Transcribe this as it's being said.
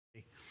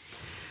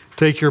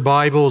Take your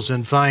Bibles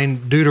and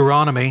find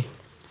Deuteronomy,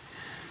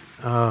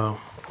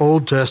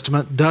 Old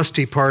Testament,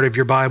 dusty part of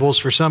your Bibles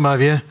for some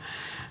of you.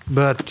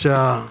 But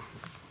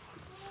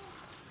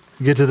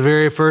get to the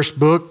very first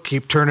book,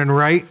 keep turning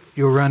right,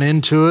 you'll run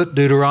into it.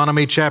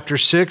 Deuteronomy chapter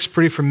 6,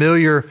 pretty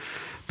familiar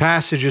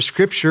passage of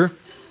Scripture.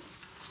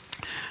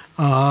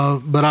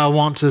 But I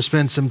want to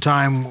spend some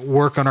time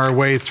working our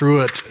way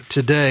through it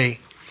today.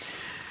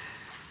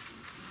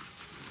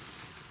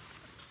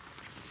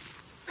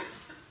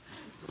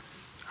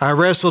 I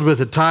wrestled with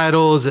the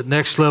title. Is it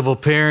next level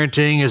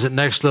parenting? Is it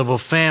next level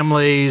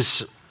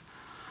families?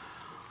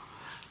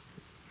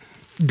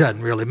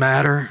 Doesn't really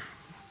matter.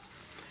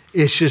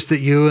 It's just that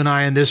you and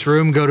I in this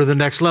room go to the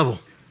next level.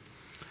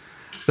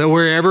 That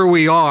wherever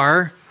we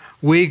are,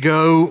 we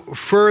go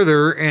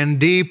further and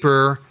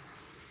deeper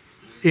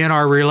in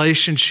our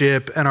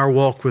relationship and our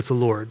walk with the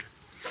Lord.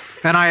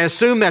 And I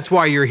assume that's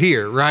why you're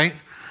here, right?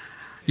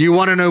 You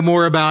want to know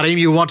more about Him.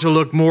 You want to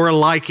look more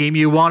like Him.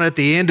 You want at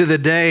the end of the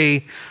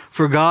day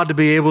for God to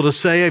be able to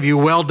say of you,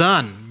 well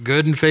done,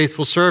 good and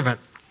faithful servant.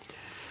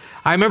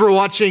 I remember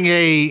watching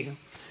an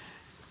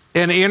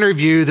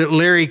interview that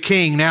Larry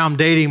King, now I'm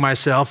dating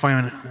myself,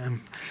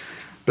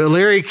 but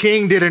Larry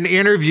King did an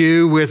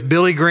interview with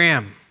Billy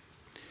Graham.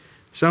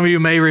 Some of you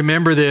may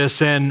remember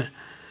this, and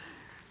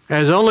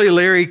as only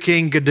Larry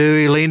King could do,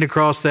 he leaned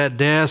across that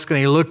desk and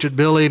he looked at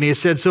Billy and he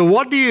said, "So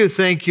what do you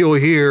think you'll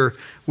hear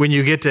when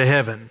you get to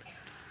heaven?"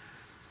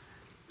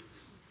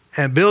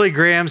 And Billy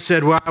Graham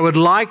said, "Well, I would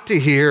like to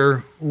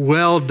hear,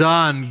 well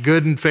done,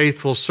 good and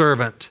faithful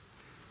servant,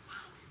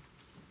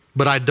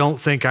 but I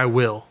don't think I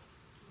will."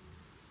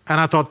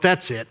 And I thought,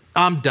 that's it.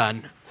 I'm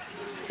done.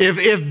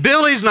 If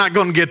Billy's not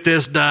going to get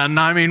this done,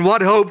 I mean,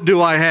 what hope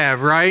do I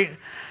have, right?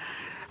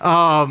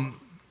 I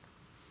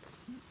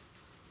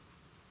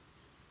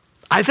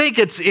think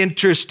it's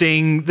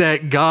interesting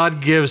that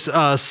God gives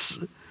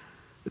us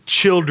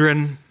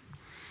children,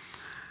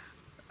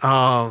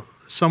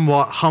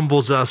 somewhat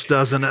humbles us,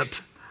 doesn't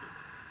it?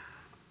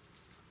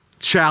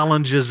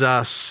 Challenges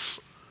us,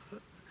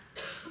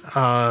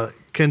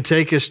 can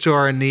take us to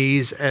our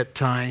knees at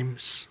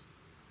times.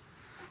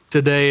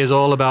 Today is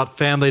all about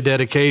family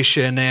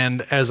dedication,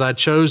 and as I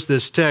chose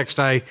this text,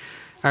 I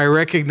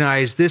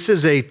recognize this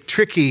is a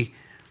tricky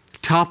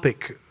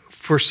topic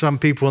for some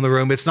people in the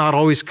room. It's not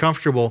always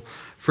comfortable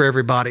for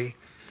everybody.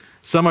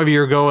 Some of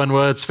you are going,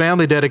 well, it's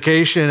family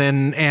dedication,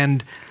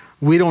 and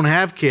we don't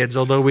have kids,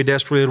 although we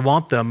desperately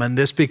want them. And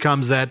this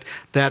becomes that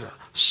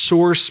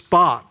sore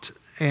spot.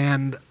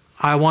 And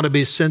I want to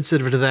be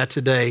sensitive to that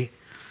today.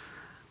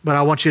 But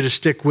I want you to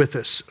stick with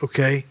us,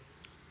 okay?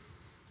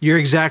 You're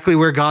exactly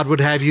where God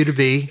would have you to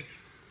be.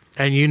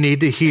 And you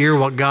need to hear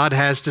what God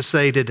has to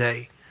say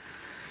today.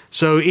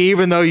 So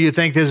even though you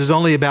think this is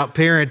only about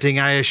parenting,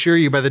 I assure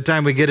you by the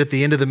time we get at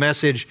the end of the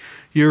message,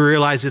 you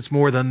realize it's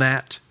more than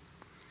that.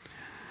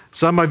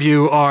 Some of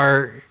you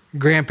are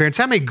grandparents.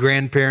 How many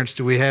grandparents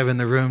do we have in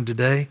the room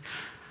today?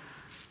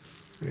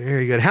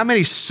 Very good. How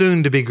many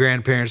soon-to-be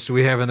grandparents do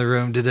we have in the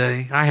room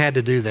today? I had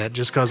to do that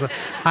just because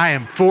I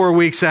am 4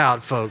 weeks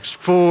out, folks.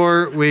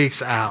 4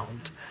 weeks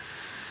out.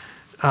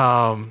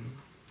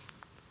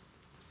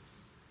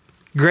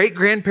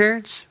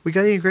 Great-grandparents? We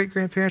got any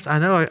great-grandparents? I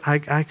know,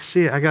 I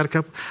see it. I got a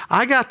couple.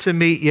 I got to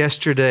meet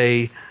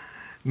yesterday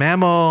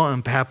Mama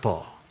and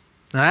Papa.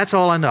 Now, that's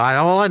all I know.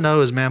 All I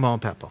know is Mama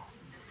and Papa.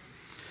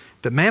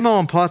 But Mama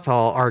and Papa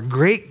are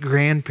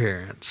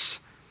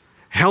great-grandparents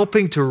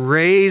helping to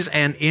raise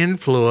and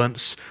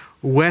influence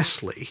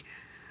Wesley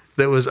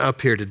that was up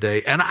here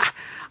today. And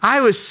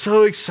I was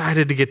so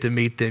excited to get to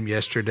meet them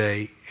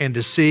yesterday and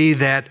to see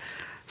that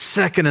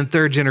second and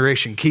third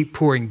generation keep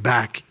pouring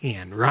back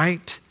in,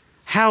 right?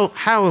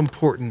 How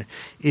important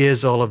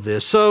is all of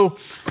this? So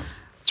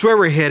that's where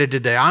we're headed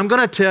today. I'm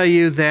going to tell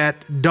you that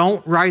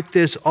don't write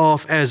this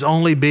off as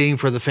only being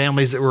for the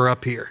families that were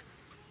up here.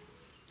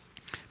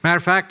 Matter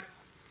of fact,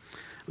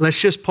 let's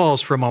just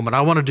pause for a moment.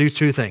 I want to do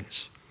two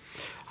things.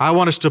 I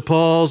want us to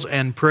pause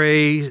and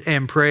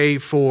pray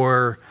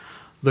for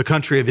the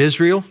country of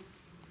Israel.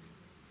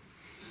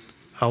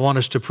 I want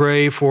us to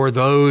pray for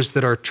those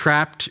that are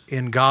trapped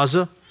in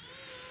Gaza,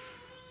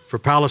 for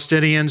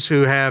Palestinians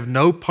who have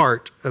no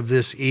part of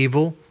this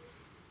evil,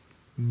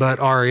 but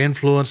are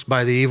influenced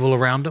by the evil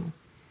around them,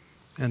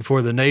 and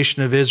for the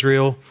nation of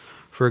Israel,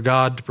 for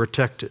God to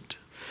protect it.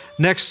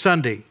 Next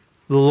Sunday,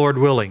 the Lord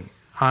willing,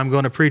 I'm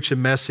going to preach a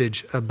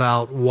message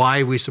about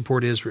why we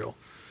support Israel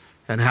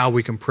and how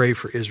we can pray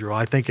for Israel.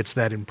 I think it's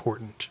that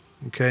important,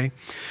 okay?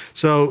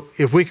 So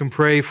if we can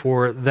pray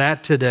for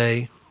that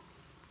today.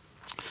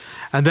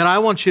 And then I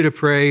want you to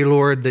pray,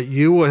 Lord, that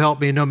you will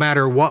help me no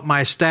matter what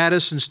my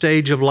status and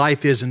stage of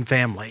life is in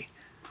family,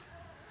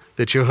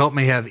 that you'll help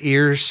me have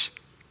ears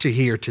to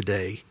hear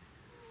today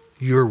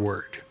your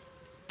word.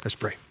 Let's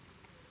pray.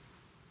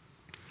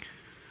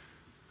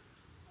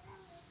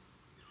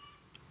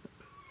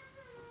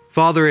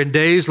 Father, in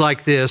days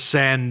like this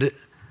and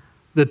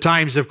the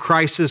times of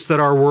crisis that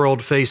our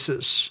world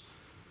faces,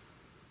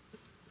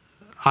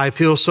 I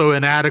feel so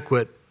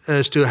inadequate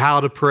as to how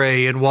to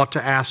pray and what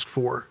to ask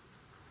for.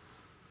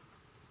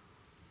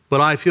 but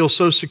I feel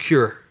so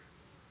secure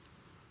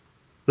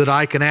that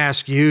I can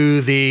ask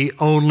you, the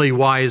only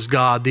wise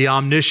God, the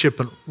omniscient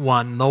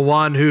one, the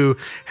one who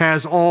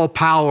has all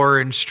power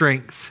and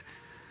strength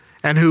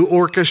and who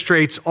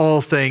orchestrates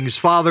all things.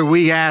 Father,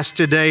 we ask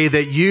today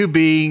that you,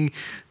 being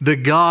the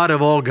God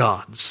of all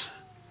gods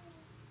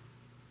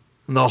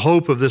and the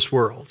hope of this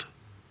world,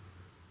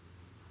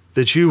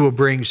 that you will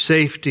bring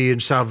safety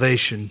and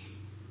salvation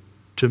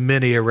to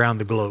many around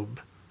the globe.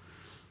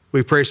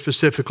 We pray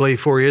specifically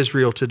for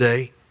Israel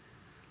today,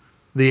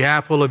 the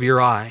apple of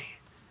your eye,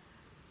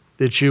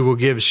 that you will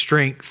give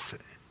strength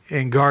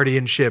and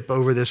guardianship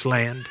over this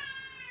land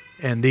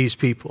and these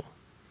people.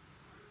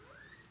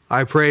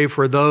 I pray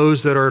for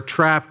those that are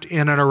trapped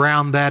in and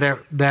around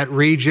that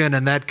region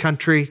and that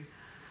country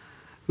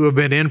who have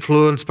been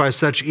influenced by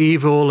such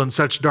evil and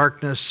such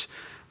darkness.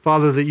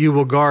 Father, that you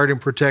will guard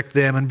and protect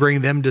them and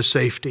bring them to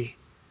safety.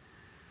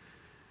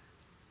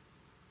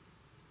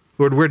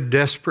 Lord, we're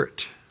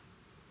desperate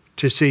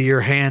to see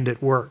your hand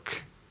at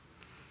work.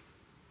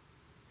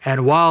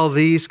 And while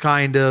these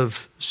kind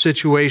of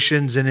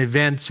situations and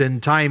events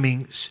and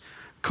timings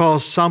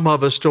cause some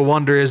of us to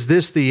wonder, is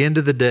this the end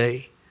of the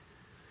day?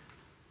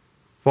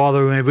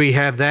 Father, may we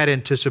have that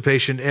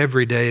anticipation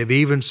every day of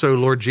even so,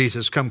 Lord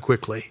Jesus, come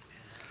quickly.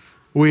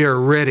 We are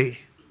ready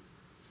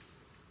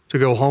to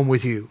go home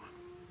with you,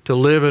 to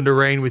live and to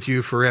reign with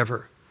you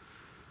forever.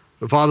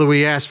 But Father,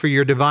 we ask for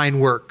your divine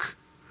work,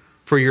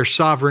 for your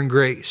sovereign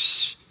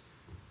grace,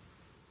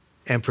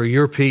 and for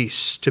your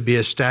peace to be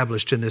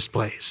established in this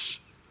place.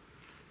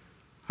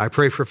 I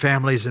pray for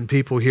families and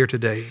people here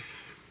today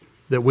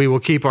that we will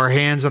keep our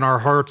hands and our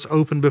hearts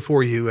open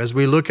before you as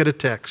we look at a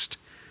text,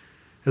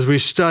 as we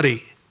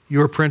study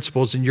your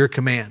principles and your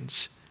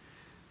commands,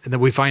 and that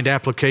we find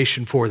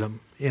application for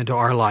them into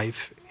our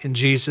life. In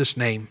Jesus'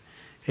 name,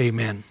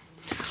 amen.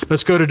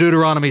 Let's go to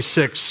Deuteronomy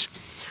 6.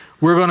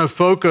 We're going to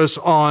focus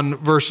on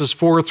verses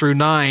 4 through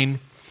 9,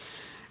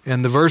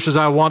 and the verses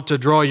I want to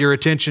draw your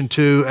attention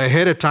to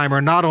ahead of time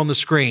are not on the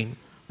screen.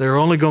 They're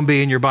only going to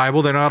be in your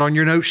Bible. They're not on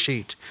your note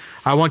sheet.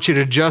 I want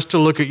you to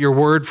look at your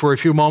word for a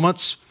few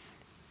moments,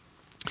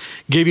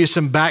 give you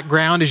some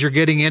background as you're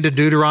getting into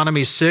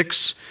Deuteronomy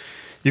 6.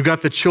 You've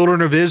got the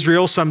children of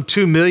Israel, some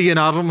 2 million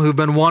of them, who've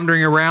been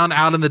wandering around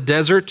out in the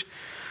desert,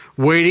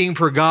 waiting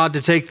for God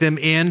to take them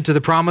into the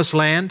promised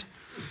land.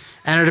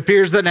 And it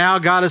appears that now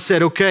God has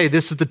said, okay,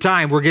 this is the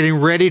time. We're getting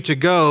ready to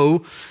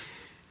go.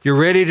 You're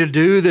ready to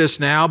do this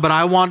now, but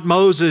I want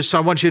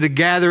you to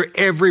gather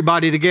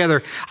everybody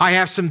together. I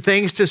have some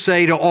things to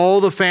say to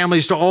all the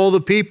families, to all the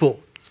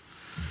people.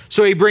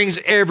 So he brings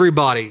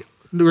everybody,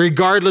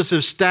 regardless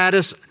of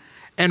status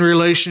and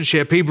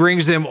relationship. He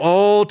brings them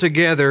all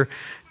together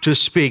to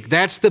speak.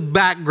 That's the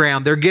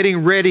background. They're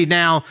getting ready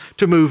now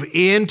to move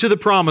into the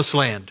promised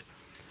land.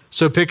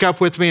 So pick up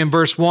with me in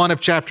verse 1 of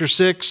chapter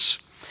 6.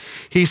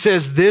 He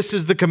says, this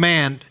is the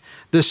command,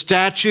 the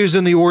statutes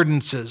and the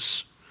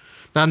ordinances.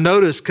 Now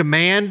notice,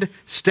 command,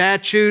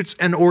 statutes,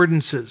 and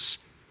ordinances.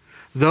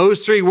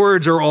 Those three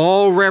words are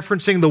all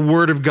referencing the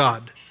Word of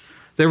God.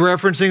 They're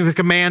referencing the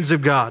commands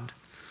of God.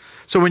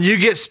 So when you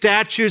get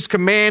statutes,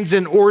 commands,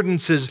 and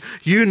ordinances,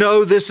 you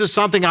know this is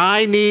something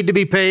I need to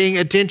be paying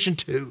attention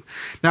to.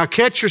 Now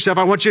catch yourself.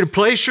 I want you to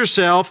place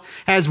yourself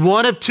as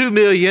one of 2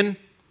 million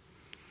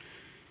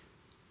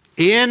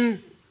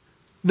in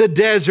the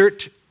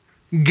desert,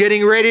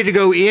 getting ready to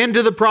go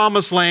into the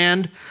promised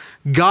land.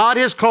 God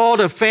has called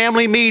a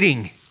family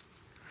meeting.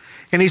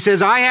 And he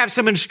says, I have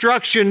some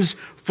instructions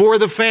for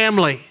the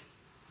family.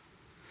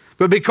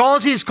 But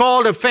because he's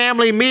called a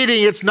family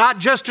meeting, it's not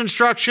just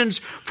instructions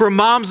for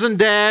moms and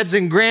dads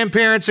and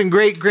grandparents and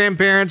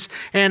great-grandparents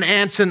and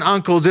aunts and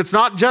uncles. It's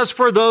not just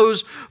for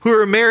those who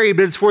are married,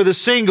 but it's for the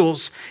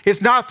singles.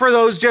 It's not for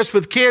those just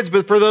with kids,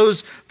 but for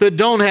those that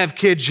don't have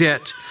kids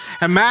yet.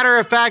 As a matter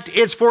of fact,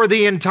 it's for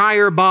the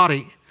entire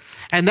body.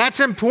 And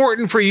that's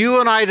important for you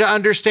and I to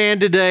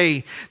understand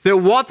today, that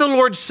what the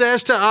Lord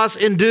says to us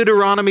in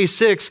Deuteronomy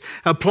 6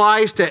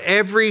 applies to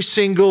every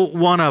single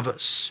one of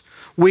us.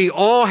 We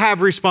all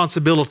have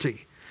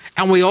responsibility,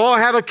 and we all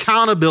have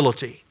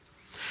accountability.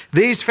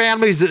 These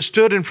families that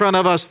stood in front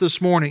of us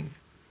this morning,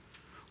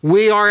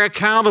 we are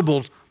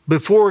accountable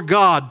before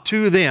God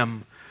to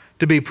them,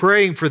 to be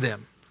praying for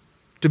them,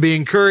 to be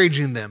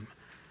encouraging them,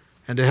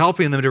 and to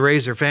helping them to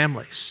raise their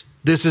families.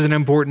 This is an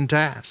important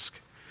task.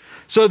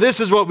 So this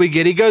is what we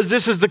get. He goes,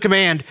 this is the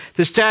command,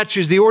 the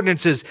statutes, the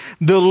ordinances.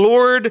 The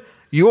Lord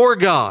your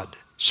God,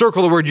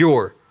 circle the word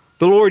your.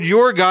 The Lord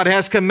your God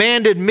has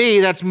commanded me,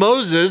 that's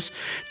Moses,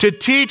 to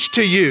teach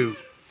to you.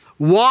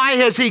 Why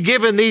has he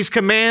given these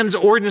commands,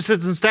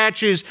 ordinances, and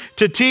statutes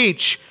to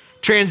teach?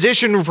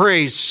 Transition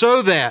phrase,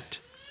 so that.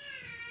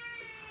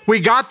 We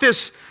got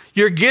this,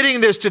 you're getting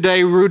this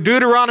today.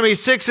 Deuteronomy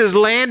 6 is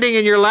landing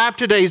in your lap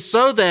today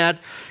so that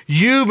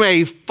you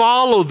may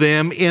follow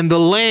them in the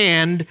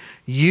land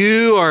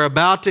you are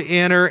about to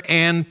enter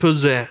and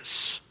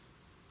possess.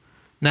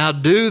 Now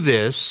do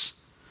this,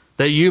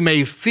 that you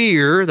may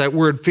fear, that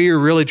word fear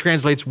really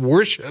translates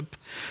worship,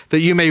 that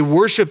you may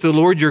worship the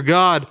Lord your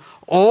God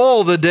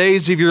all the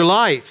days of your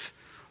life.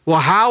 Well,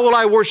 how will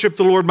I worship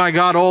the Lord my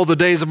God all the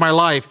days of my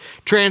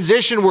life?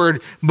 Transition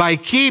word, by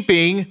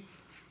keeping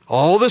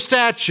all the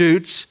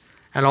statutes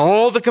and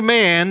all the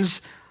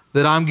commands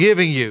that I'm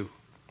giving you.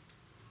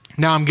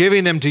 Now I'm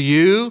giving them to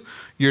you,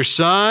 your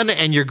son,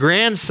 and your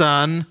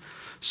grandson,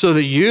 so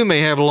that you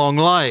may have a long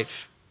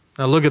life.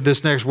 Now look at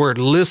this next word.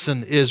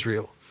 Listen,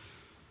 Israel.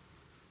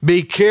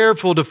 Be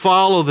careful to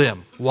follow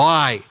them.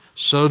 Why?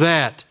 So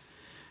that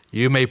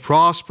you may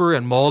prosper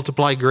and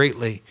multiply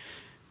greatly.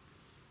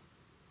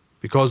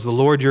 Because the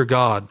Lord your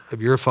God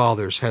of your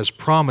fathers has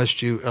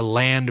promised you a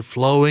land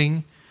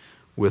flowing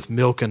with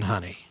milk and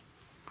honey.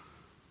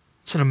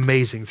 It's an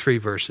amazing 3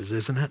 verses,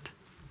 isn't it?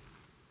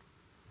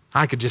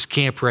 I could just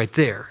camp right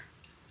there.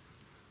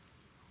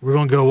 We're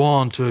going to go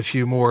on to a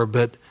few more,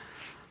 but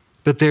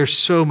there's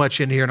so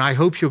much in here, and I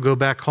hope you'll go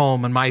back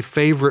home. And my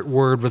favorite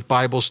word with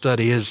Bible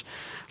study is,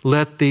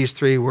 let these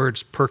 3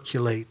 words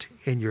percolate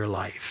in your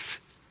life.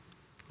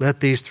 Let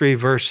these 3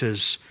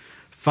 verses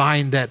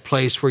find that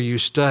place where you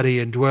study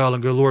and dwell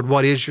and go, Lord,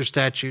 what is your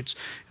statutes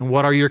and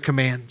what are your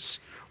commands?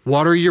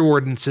 What are your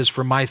ordinances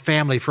for my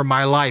family, for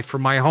my life, for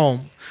my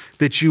home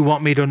that you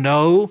want me to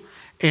know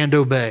and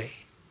obey?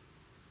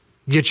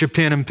 Get your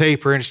pen and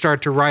paper and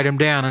start to write them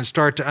down and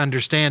start to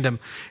understand them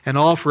and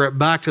offer it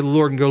back to the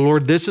Lord and go,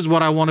 Lord, this is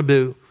what I want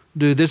to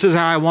do. This is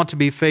how I want to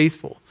be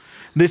faithful.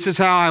 This is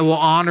how I will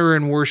honor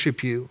and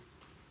worship you.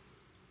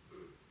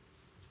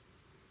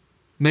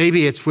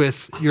 Maybe it's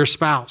with your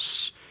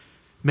spouse.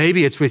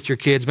 Maybe it's with your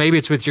kids. Maybe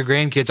it's with your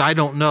grandkids. I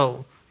don't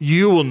know.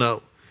 You will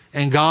know,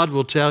 and God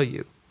will tell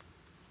you.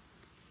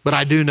 But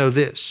I do know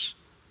this.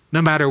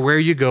 No matter where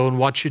you go and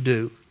what you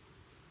do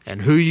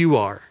and who you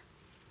are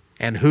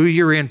and who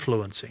you're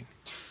influencing,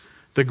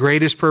 the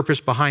greatest purpose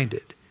behind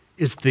it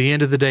is at the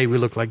end of the day we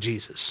look like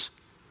Jesus.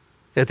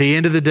 At the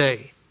end of the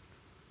day.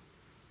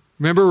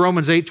 Remember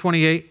Romans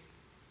 8:28?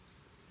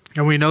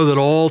 And we know that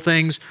all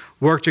things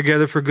work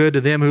together for good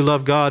to them who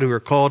love God, who are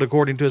called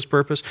according to His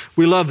purpose.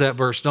 We love that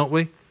verse, don't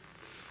we?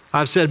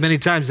 I've said many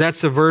times that's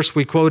the verse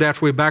we quote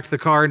after we back the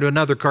car into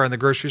another car in the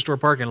grocery store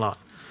parking lot.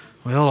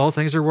 Well, all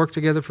things are worked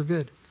together for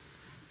good.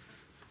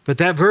 But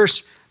that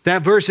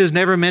verse is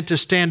never meant to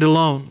stand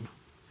alone.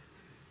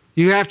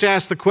 You have to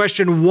ask the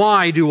question,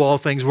 why do all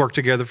things work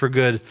together for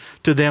good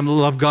to them that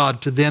love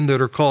God, to them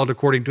that are called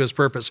according to His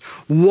purpose?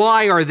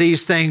 Why are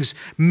these things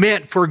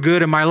meant for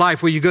good in my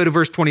life? Well, you go to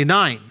verse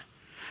 29.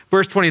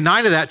 Verse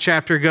 29 of that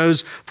chapter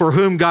goes, for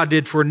whom God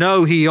did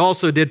foreknow, He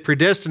also did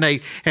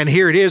predestinate. And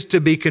here it is,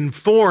 to be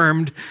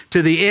conformed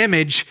to the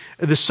image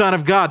of the Son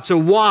of God. So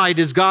why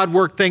does God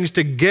work things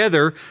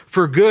together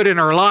for good in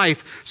our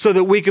life so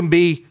that we can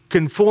be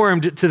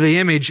conformed to the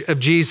image of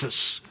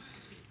Jesus?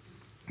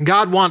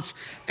 God wants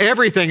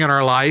everything in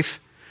our life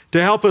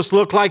to help us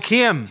look like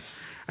Him.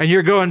 And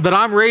you're going, but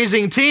I'm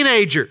raising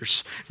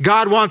teenagers.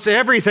 God wants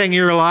everything in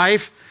your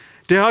life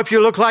to help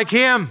you look like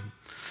Him.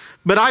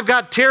 But I've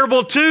got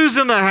terrible twos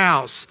in the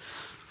house.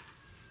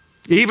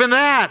 Even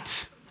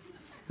that,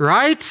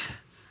 right?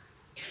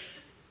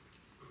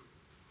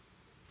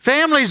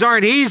 Families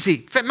aren't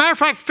easy. Matter of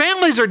fact,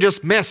 families are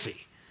just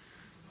messy.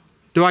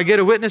 Do I get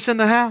a witness in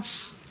the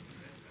house?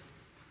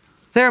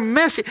 They're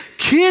messy.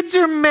 Kids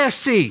are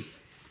messy.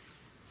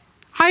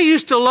 I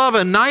used to love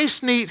a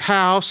nice, neat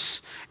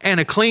house and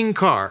a clean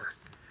car.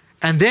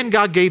 And then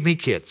God gave me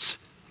kids.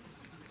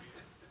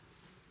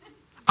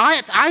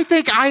 I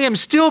think I am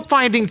still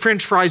finding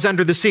French fries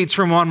under the seats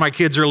from when my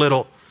kids are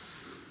little.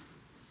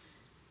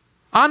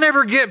 I'll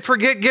never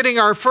forget getting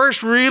our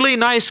first really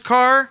nice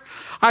car.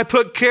 I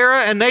put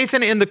Kara and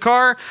Nathan in the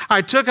car.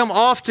 I took them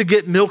off to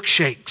get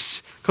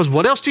milkshakes. Because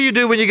what else do you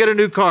do when you get a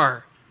new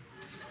car?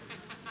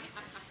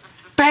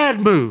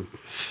 Bad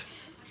move.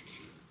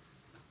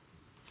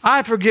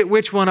 I forget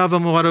which one of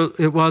them what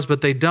it was, but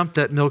they dumped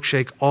that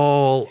milkshake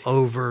all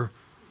over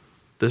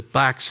the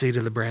back seat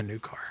of the brand new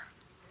car.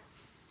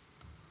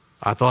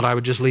 I thought I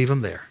would just leave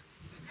them there.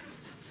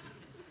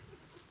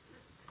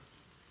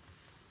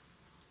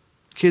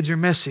 Kids are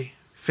messy.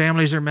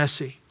 Families are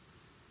messy.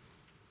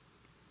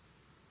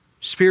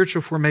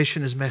 Spiritual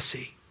formation is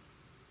messy.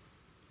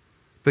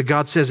 But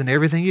God says in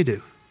everything you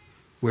do,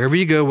 wherever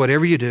you go,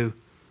 whatever you do,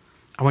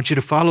 I want you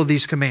to follow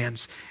these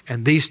commands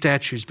and these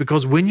statutes,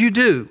 because when you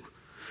do,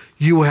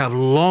 you will have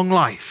long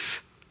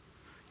life.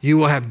 You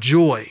will have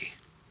joy.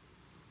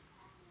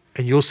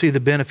 And you'll see the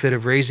benefit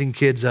of raising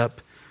kids up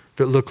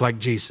that look like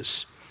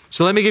Jesus.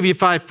 So let me give you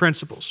 5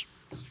 principles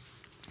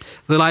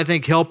that I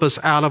think help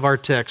us out of our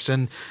text.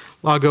 And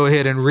I'll go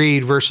ahead and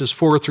read verses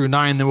 4 through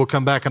 9, then we'll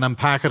come back and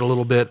unpack it a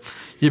little bit.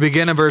 You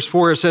begin in verse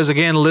 4, it says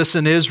again,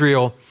 listen,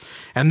 Israel.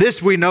 And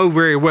this we know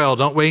very well,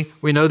 don't we?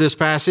 We know this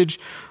passage.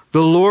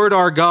 The Lord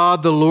our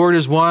God, the Lord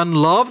is one.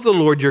 Love the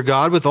Lord your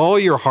God with all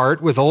your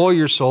heart, with all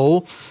your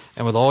soul,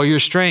 and with all your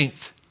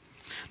strength.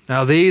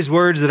 Now these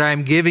words that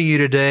I'm giving you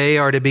today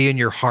are to be in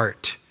your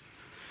heart.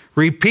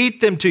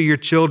 Repeat them to your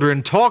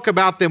children. Talk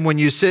about them when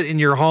you sit in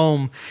your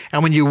home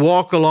and when you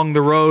walk along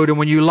the road and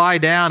when you lie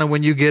down and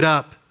when you get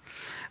up.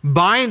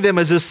 Bind them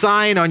as a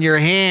sign on your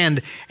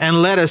hand,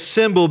 and let a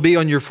symbol be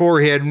on your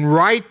forehead, and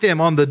write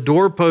them on the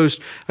doorpost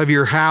of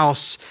your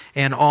house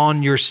and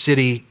on your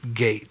city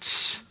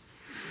gates.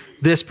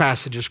 This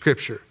passage of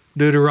Scripture,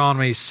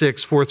 Deuteronomy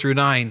 6, 4 through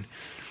 9,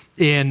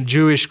 in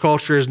Jewish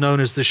culture is known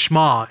as the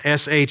Shema,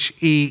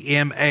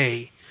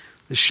 S-H-E-M-A,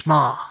 the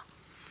Shema.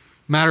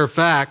 Matter of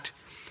fact,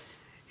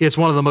 it's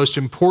one of the most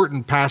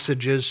important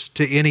passages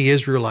to any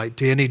Israelite,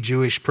 to any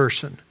Jewish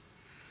person.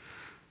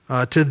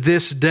 To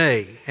this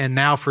day, and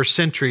now for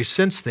centuries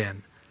since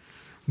then,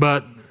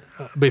 but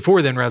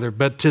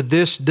to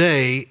this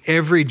day,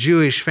 every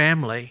Jewish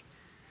family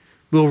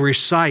will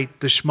recite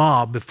the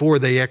Shema before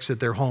they exit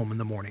their home in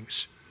the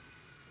mornings.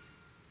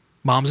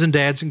 Moms and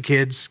dads and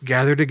kids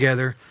gather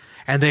together,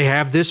 and they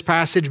have this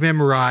passage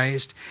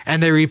memorized,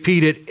 and they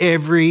repeat it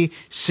every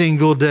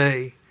single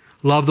day.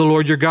 Love the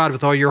Lord your God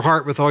with all your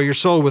heart, with all your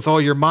soul, with all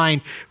your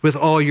mind, with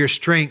all your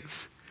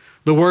strength.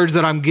 The words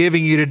that I'm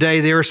giving you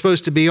today, they are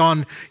supposed to be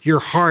on your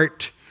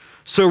heart.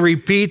 So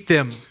repeat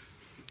them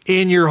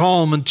in your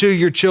home and to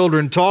your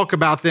children. Talk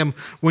about them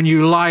when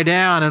you lie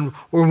down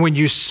or when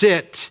you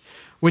sit,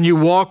 when you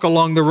walk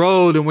along the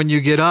road and when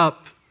you get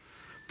up.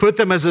 Put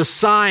them as a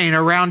sign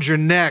around your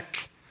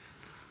neck.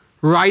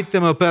 Write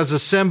them up as a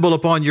symbol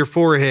upon your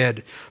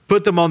forehead.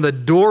 Put them on the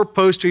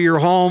doorpost of your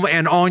home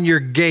and on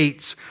your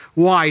gates.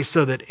 Why?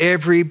 So that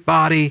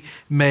everybody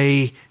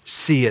may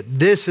see it.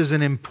 This is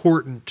an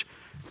important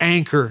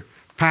anchor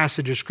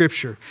passage of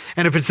Scripture.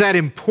 And if it's that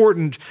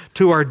important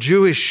to our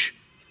Jewish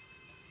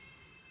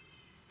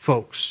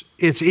folks,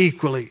 it's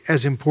equally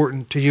as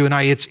important to you and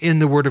I. It's in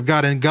the Word of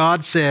God. And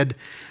God said,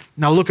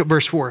 now look at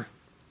verse 4.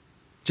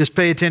 Just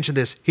pay attention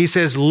to this. He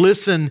says,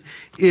 listen,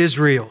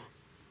 Israel.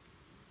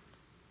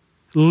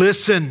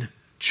 Listen,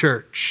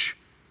 church.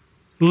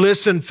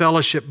 Listen,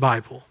 Fellowship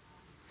Bible.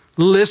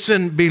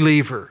 Listen,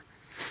 believer.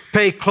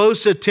 Pay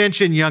close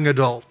attention, young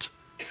adult.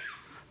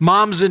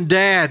 Moms and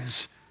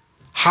dads,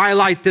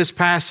 highlight this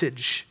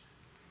passage.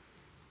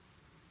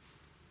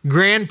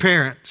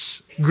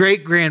 Grandparents,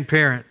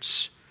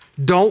 great-grandparents,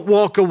 don't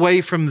walk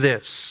away from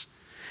this.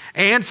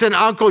 Aunts and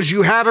uncles,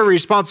 you have a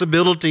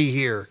responsibility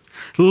here.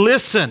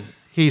 Listen,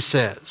 he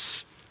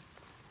says.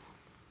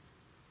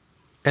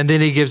 And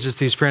then he gives us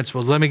these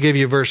principles. Let me give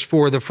you verse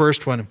 4. The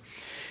first one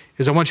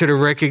is I want you to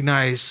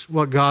recognize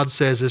what God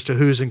says as to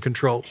who's in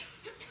control.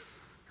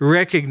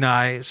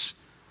 Recognize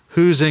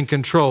who's in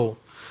control.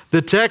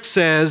 The text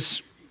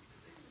says,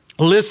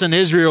 listen,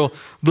 Israel,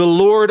 the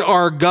Lord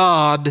our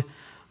God,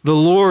 the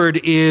Lord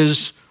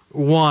is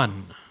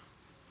one.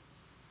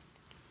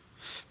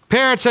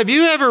 Parents, have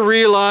you ever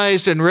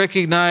realized and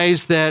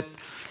recognized that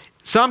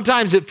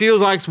sometimes it feels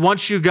like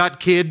once you got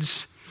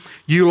kids,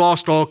 you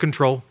lost all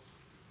control?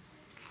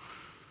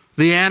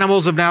 The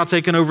animals have now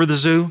taken over the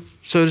zoo,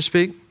 so to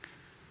speak.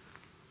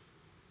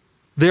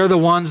 They're the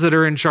ones that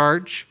are in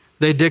charge.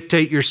 They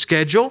dictate your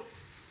schedule.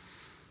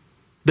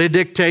 They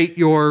dictate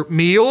your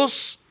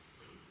meals.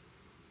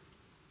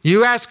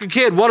 You ask a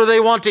kid, what do they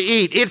want to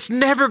eat? It's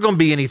never going to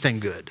be anything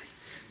good.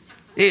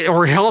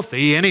 Or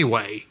healthy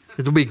anyway.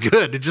 It'll be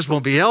good. It just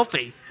won't be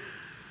healthy.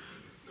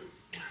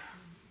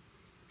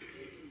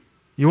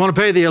 You want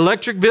to pay the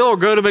electric bill or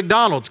go to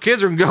McDonald's?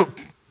 Kids are going to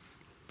go,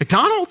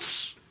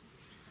 McDonald's?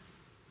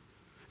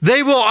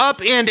 They will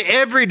upend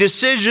every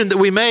decision that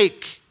we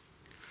make.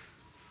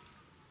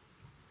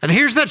 And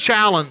here's the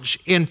challenge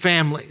in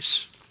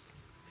families.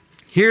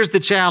 Here's the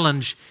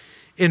challenge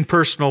in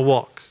personal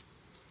walk.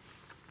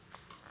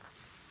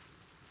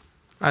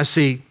 I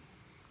see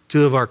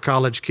two of our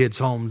college kids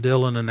home,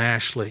 Dylan and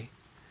Ashley.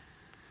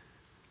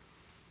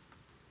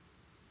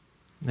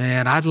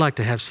 Man, I'd like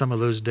to have some of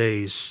those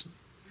days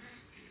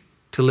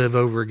to live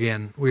over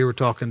again. We were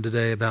talking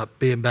today about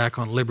being back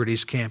on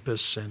Liberty's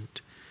campus and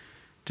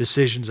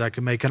decisions I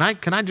can make. Can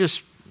I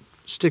just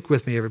stick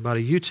with me,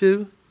 everybody? You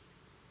too?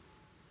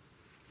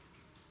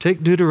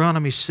 Take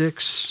Deuteronomy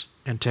 6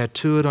 and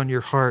tattoo it on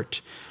your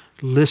heart.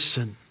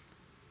 Listen,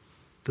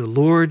 the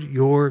Lord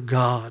your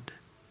God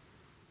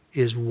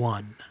is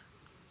one.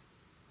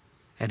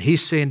 And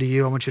he's saying to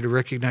you, I want you to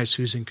recognize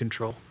who's in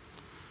control.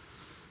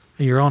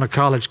 And you're on a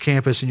college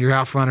campus and you're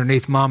out from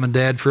underneath mom and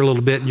dad for a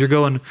little bit and you're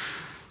going,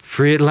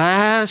 free at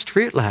last,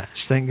 free at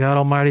last. Thank God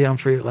Almighty, I'm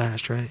free at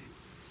last, right?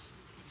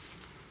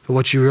 But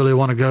what you really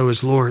want to go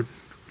is, Lord,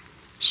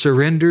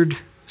 surrendered,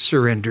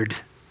 surrendered.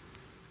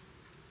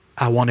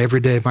 I want every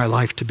day of my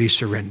life to be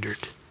surrendered.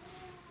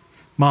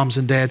 Moms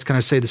and dads, can I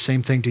say the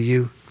same thing to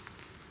you?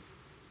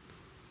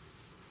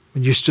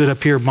 When you stood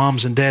up here,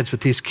 moms and dads,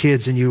 with these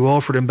kids and you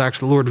offered them back to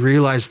the Lord,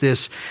 realize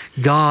this: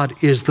 God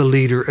is the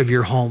leader of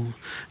your home.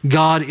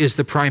 God is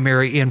the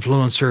primary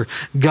influencer.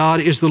 God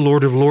is the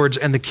Lord of Lords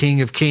and the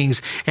King of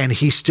Kings. And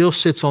he still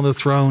sits on the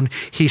throne.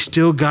 He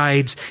still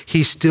guides.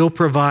 He still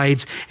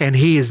provides. And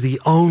he is the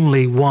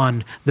only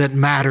one that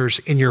matters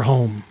in your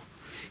home.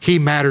 He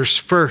matters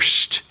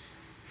first.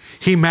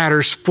 He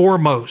matters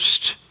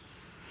foremost.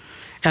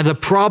 And the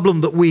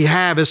problem that we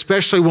have,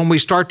 especially when we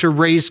start to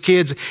raise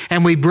kids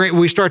and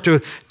we start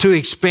to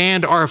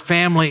expand our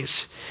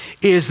families,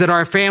 is that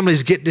our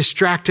families get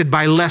distracted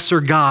by lesser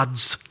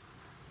gods.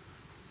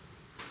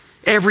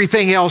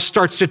 Everything else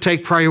starts to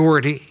take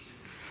priority.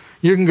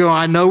 You can go,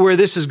 I know where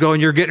this is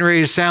going. You're getting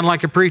ready to sound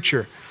like a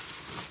preacher.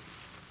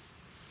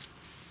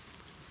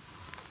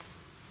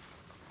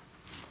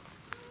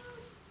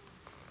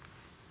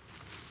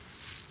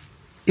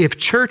 If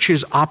church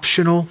is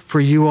optional for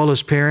you all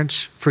as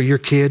parents, for your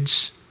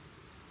kids,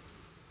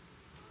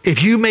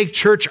 if you make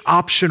church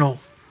optional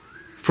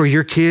for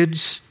your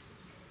kids,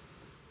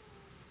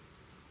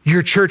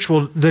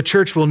 the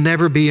church will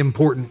never be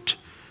important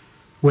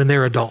when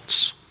they're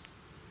adults.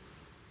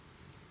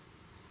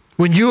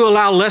 When you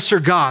allow lesser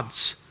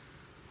gods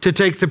to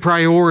take the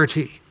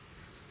priority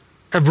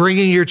of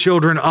bringing your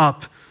children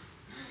up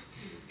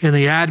in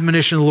the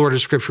admonition of the Lord,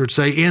 as Scripture would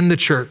say, in the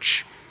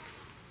church,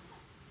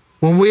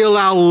 when we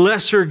allow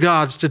lesser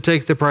gods to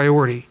take the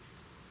priority,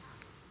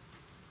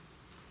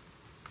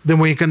 then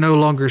we can no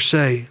longer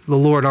say the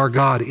Lord our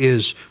God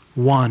is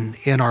one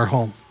in our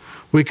home.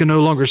 We can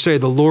no longer say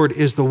the Lord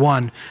is the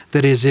one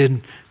that is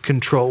in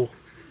control.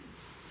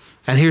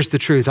 And here's the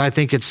truth. I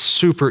think it's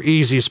super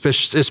easy,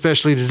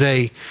 especially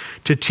today,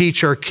 to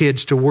teach our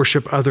kids to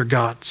worship other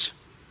gods.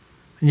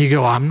 And you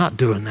go, I'm not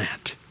doing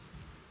that.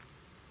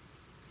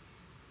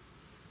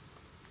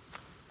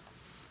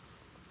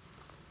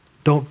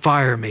 Don't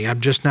fire me. I'm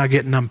just now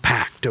getting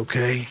unpacked,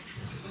 okay?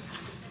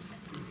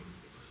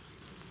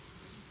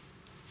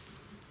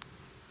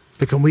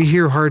 But can we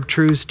hear hard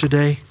truths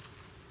today?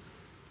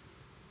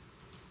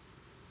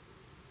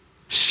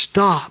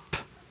 Stop,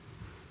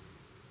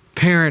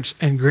 parents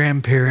and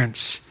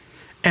grandparents,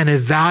 and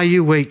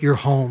evaluate your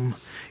home.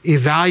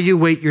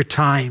 Evaluate your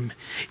time.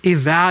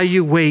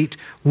 Evaluate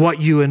what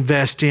you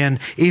invest in.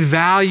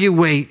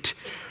 Evaluate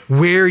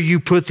where you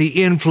put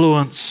the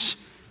influence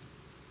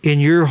in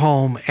your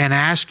home, and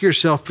ask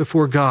yourself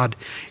before God,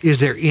 is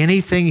there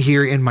anything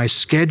here in my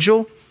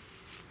schedule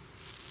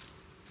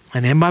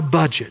and in my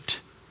budget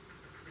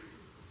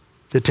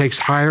that takes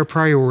higher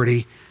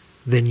priority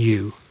than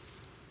you?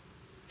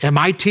 Am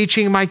I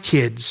teaching my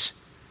kids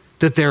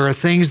that there are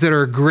things that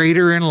are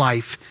greater in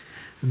life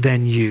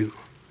than you?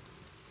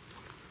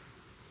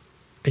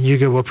 And you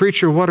go, well,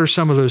 preacher, what are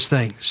some of those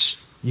things?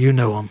 You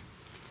know them.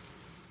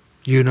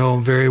 You know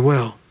them very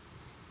well.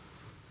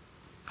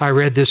 I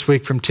read this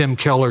week from Tim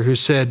Keller, who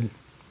said,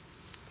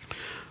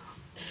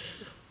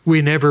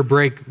 we never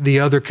break the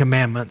other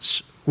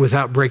commandments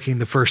without breaking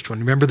the first one.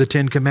 Remember the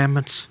 10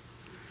 commandments?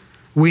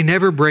 We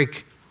never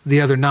break the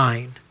other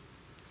 9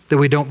 that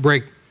we don't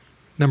break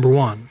number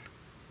 1.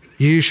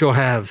 You shall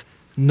have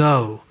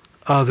no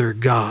other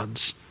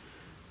gods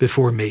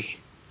before me.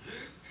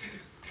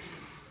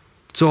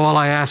 So all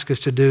I ask us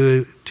to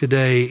do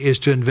today is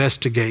to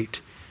investigate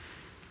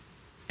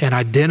and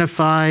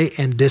identify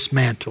and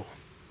dismantle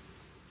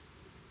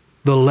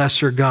the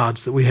lesser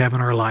gods that we have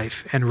in our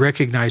life and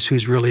recognize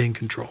who's really in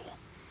control.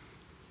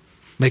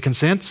 Making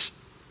sense?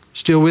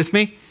 Still with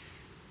me?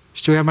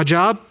 Still have my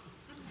job?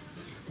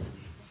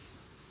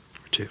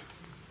 Number 2.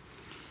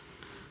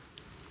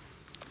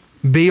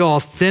 Be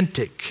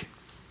authentic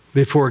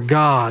before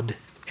God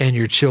and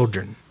your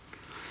children.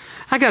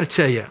 I got to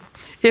tell you,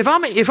 if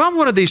I'm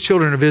one of these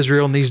children of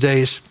Israel in these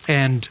days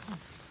and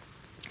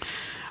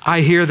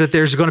I hear that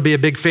there's going to be a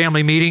big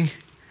family meeting,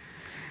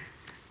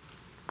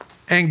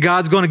 and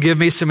God's going to give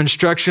me some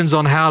instructions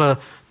on how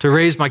to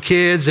raise my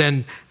kids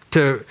and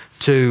to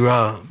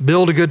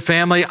build a good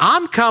family,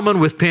 I'm coming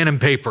with pen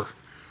and paper.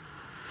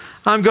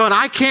 I'm going,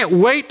 I can't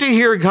wait to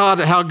hear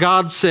how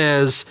God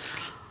says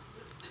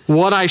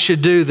what I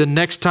should do the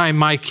next time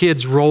my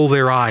kids roll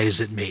their eyes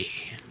at me.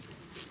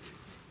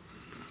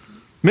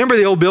 Remember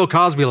the old Bill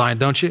Cosby line,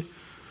 don't you?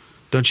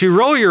 Don't you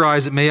roll your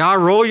eyes at me, I'll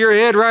roll your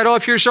head right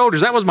off your shoulders.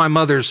 That was my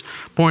mother's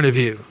point of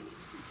view.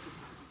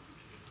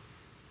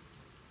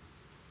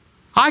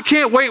 I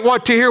can't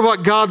wait to hear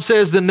what God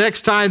says the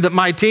next time that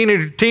my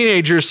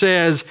teenager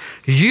says,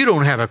 you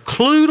don't have a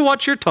clue to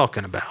what you're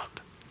talking about.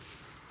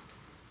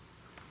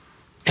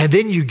 And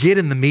then you get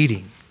in the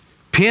meeting,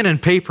 pen and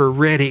paper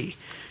ready,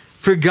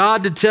 for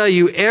God to tell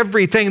you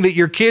everything that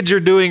your kids are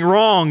doing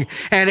wrong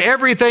and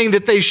everything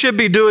that they should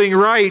be doing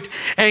right.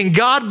 And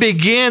God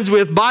begins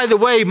with, by the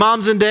way,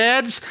 moms and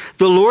dads,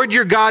 the Lord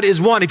your God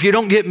is one. If you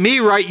don't get me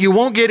right, you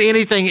won't get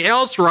anything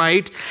else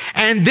right.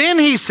 And then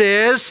he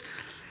says,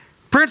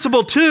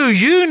 principle 2,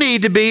 you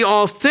need to be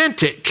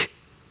authentic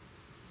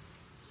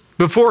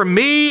before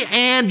me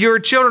and your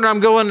children. I'm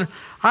going,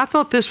 I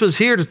thought this was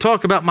here to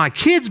talk about my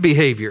kids'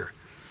 behavior.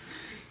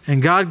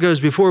 And God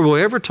goes, before we'll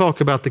ever talk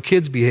about the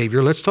kids'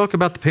 behavior, let's talk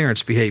about the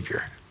parents'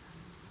 behavior.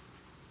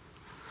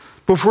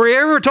 Before we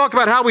ever talk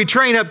about how we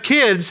train up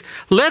kids,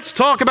 let's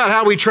talk about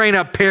how we train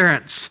up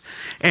parents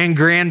and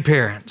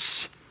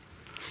grandparents.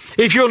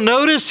 If you'll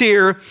notice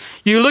here,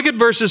 you look at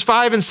verses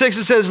 5 and 6,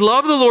 it says,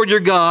 love the Lord your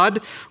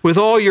God with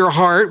all your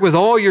heart, with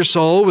all your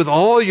soul, with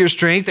all your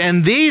strength.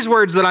 And these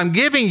words that I'm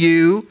giving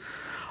you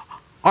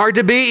are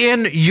to be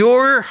in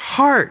your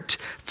heart.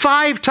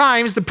 5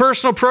 times the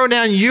personal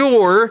pronoun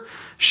your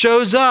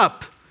shows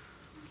up.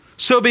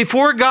 So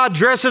before God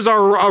addresses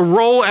our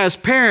role as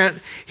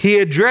parent, he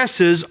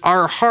addresses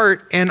our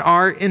heart and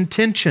our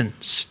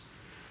intentions.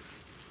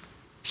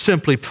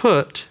 Simply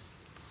put,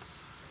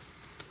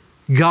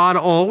 God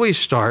always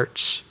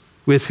starts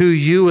with who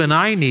you and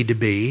I need to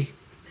be,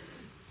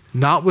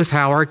 not with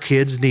how our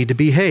kids need to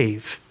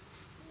behave.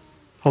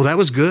 Oh, that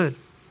was good.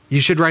 You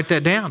should write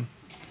that down.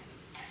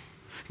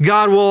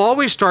 God will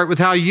always start with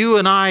how you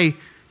and I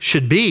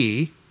should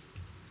be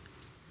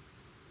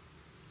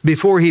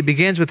before he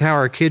begins with how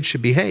our kids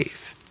should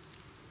behave.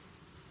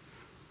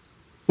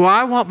 Well,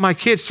 I want my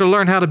kids to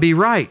learn how to be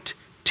right.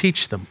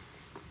 Teach them.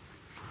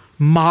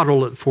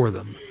 Model it for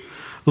them.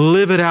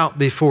 Live it out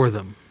before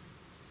them.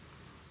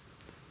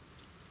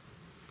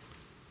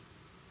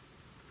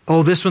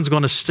 Oh, this one's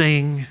going to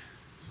sting.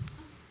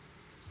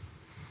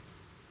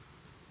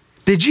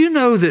 Did you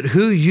know that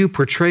who you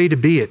portray to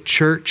be at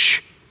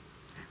church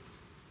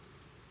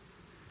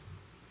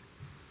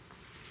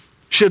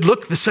should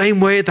look the same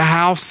way at the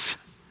house?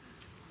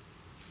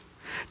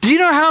 Do you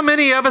know how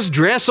many of us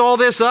dress all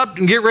this up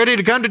and get ready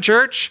to come to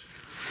church?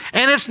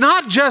 And it's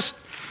not just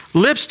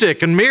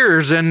lipstick and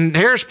mirrors and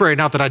hairspray,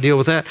 not that I deal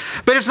with that,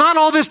 but it's not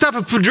all this stuff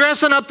of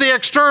dressing up the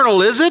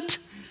external, is it?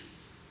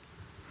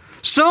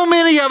 So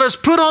many of us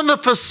put on the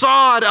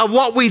facade of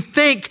what we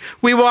think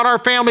we want our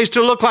families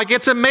to look like.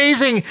 It's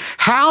amazing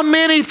how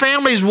many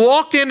families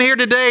walked in here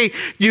today.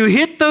 You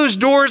hit those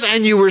doors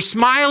and you were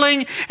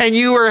smiling and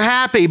you were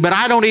happy, but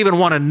I don't even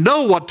want to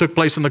know what took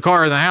place in the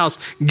car or the house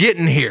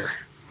getting here.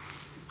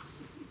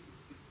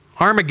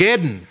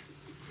 Armageddon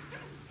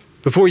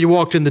before you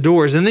walked in the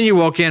doors. And then you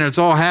walk in and it's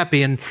all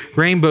happy and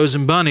rainbows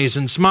and bunnies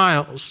and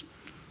smiles.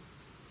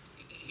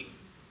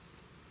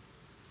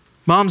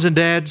 Moms and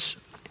dads,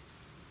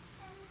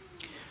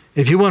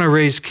 if you want to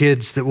raise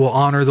kids that will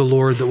honor the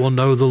Lord, that will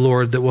know the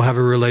Lord, that will have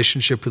a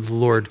relationship with the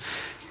Lord,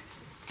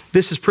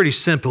 this is pretty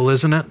simple,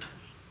 isn't it?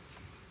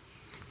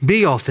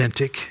 Be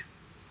authentic.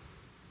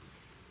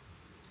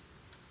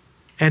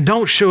 And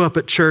don't show up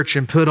at church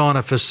and put on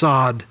a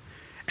facade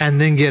and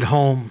then get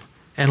home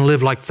and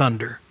live like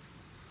thunder.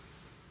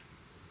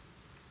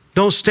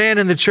 Don't stand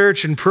in the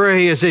church and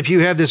pray as if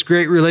you have this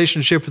great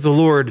relationship with the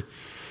Lord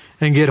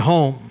and get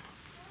home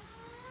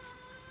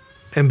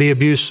and be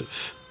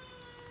abusive.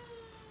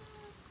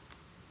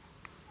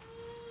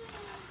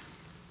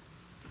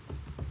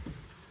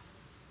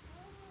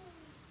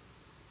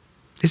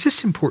 Is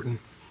this important?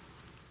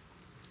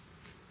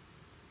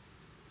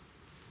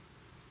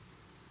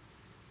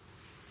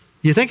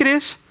 You think it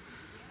is?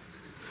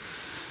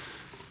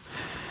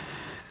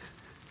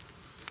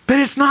 But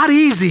it's not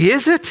easy,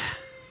 is it?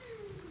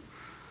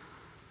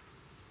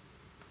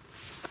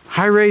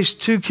 I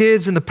raised 2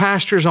 kids in the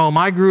pastor's home.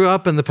 I grew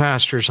up in the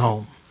pastor's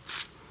home.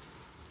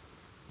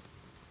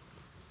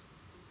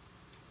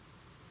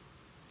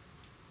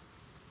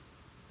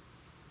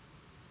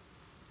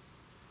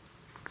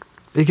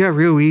 It got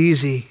real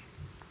easy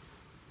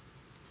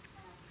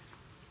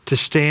to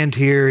stand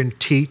here and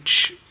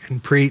teach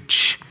and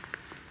preach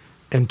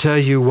and tell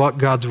you what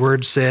God's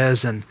Word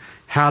says and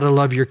how to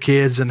love your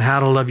kids and how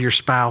to love your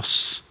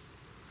spouse.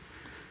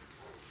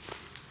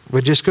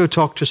 But just go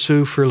talk to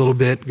Sue for a little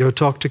bit. Go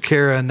talk to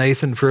Kara and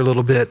Nathan for a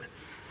little bit.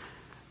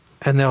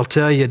 And they'll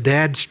tell you,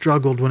 Dad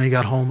struggled when he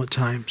got home at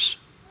times.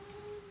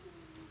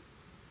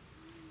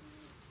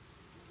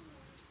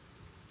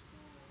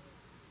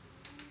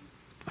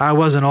 I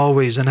wasn't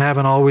always and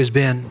haven't always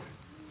been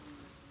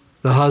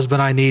the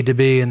husband I need to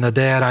be and the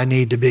dad I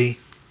need to be.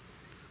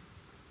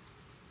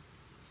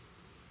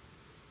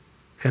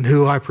 And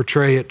who I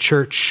portray at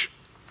church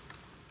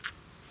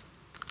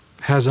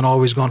hasn't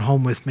always gone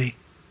home with me.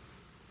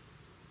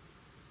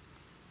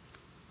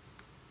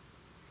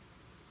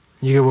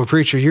 You go, well,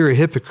 preacher, you're a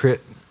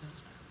hypocrite.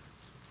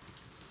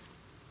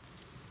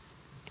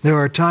 There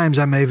are times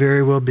I may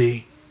very well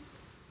be.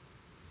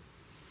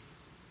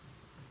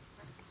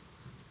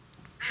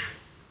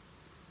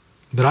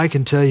 But I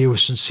can tell you with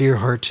sincere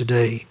heart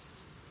today,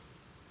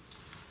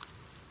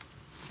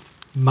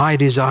 my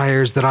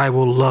desire is that I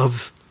will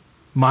love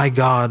my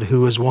God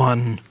who is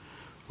one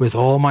with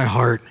all my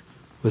heart,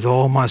 with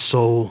all my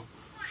soul,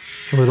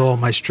 and with all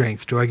my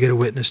strength. Do I get a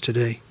witness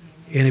today?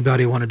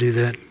 Anybody want to do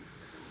that?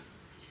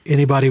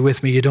 Anybody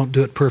with me? You don't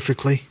do it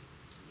perfectly,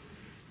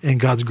 and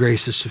God's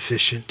grace is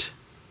sufficient.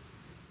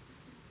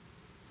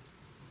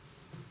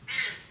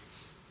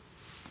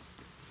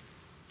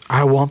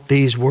 I want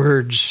these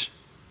words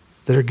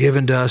that are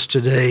given to us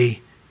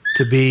today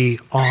to be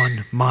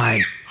on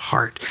my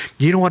heart.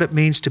 Do you know what it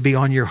means to be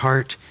on your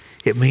heart?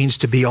 It means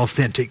to be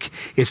authentic.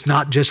 It's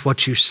not just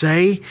what you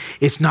say.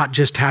 It's not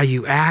just how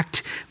you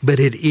act, but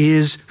it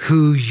is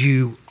who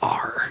you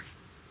are.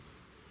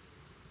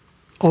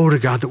 Oh, to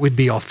God, that we'd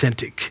be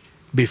authentic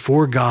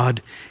before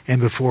God and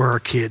before our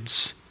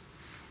kids.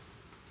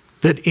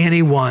 That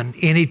anyone,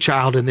 any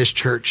child in this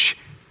church,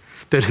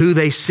 that who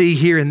they see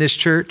here in this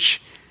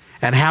church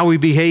and how we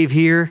behave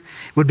here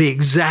would be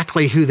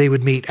exactly who they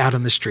would meet out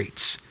in the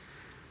streets.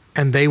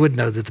 And they would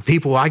know that the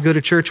people I go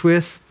to church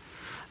with,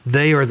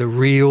 They are the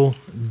real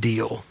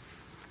deal.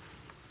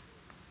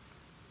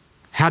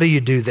 How do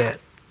you do that?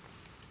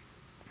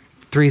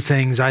 3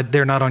 things.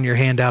 They're not on your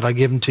handout. I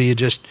give them to you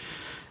just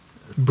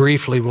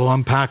briefly. We'll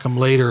unpack them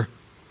later.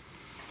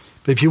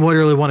 But if you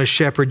really want to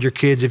shepherd your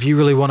kids, if you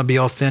really want to be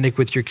authentic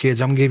with your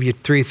kids, I'm going to give you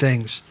 3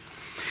 things.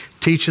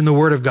 Teaching the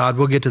Word of God.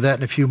 We'll get to that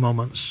in a few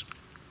moments.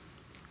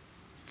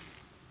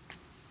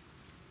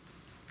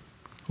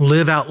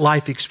 Live out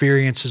life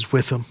experiences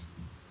with them.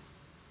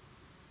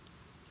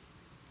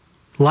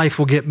 Life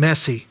will get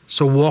messy,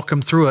 so walk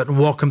them through it and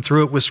walk them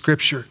through it with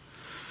Scripture.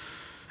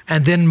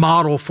 And then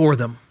model for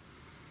them.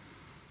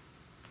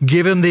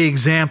 Give them the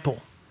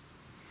example.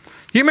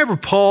 You remember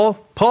Paul?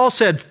 Paul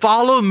said,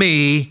 follow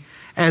me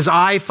as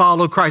I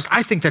follow Christ.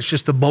 I think that's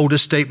just the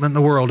boldest statement in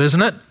the world,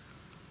 isn't it?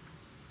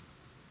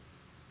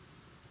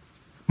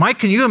 Mike,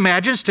 can you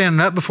imagine standing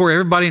up before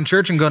everybody in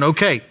church and going,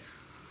 okay,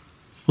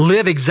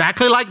 live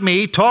exactly like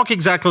me, talk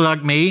exactly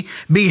like me,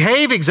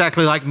 behave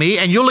exactly like me,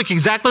 and you'll look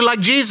exactly like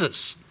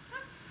Jesus.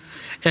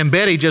 And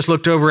Betty just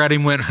looked over at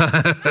him and went,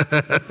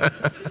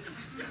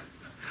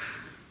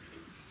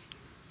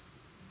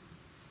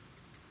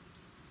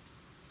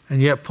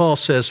 And yet Paul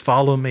says,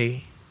 follow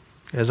me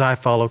as I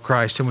follow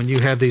Christ. And when you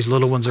have these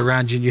little ones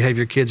around you and you have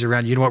your kids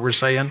around you, you know what we're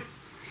saying?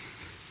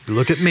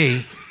 Look at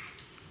me,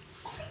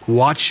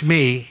 watch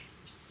me,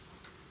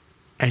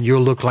 and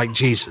you'll look like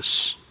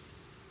Jesus.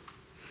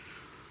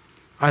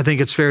 I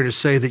think it's fair to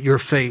say that your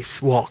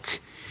faith walk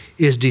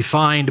is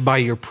defined by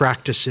your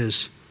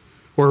practices,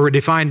 or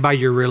defined by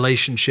your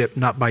relationship,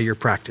 not by your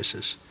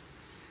practices.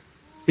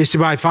 It's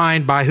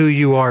defined by who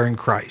you are in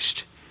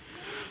Christ.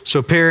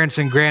 So parents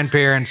and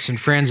grandparents and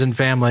friends and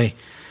family,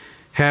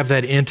 have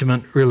that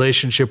intimate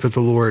relationship with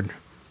the Lord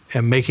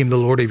and make Him the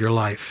Lord of your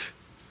life.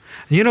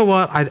 And you know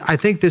what? I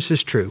think this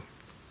is true.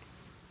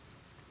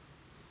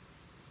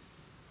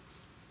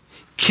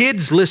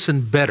 Kids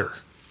listen better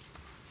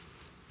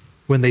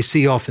when they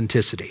see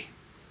authenticity.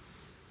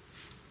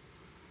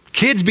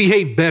 Kids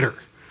behave better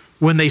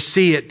when they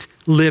see it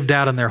lived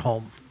out in their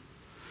home.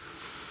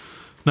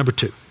 Number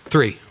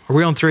 3. Are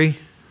we on 3?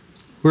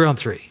 We're on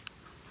 3.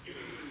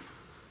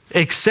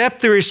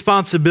 Accept the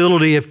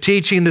responsibility of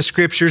teaching the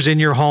Scriptures in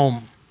your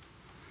home.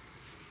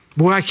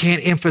 Boy, I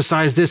can't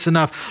emphasize this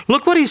enough.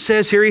 Look what he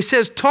says here. He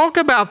says, talk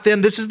about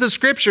them. This is the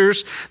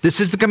Scriptures. This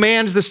is the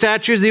commands, the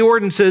statutes, the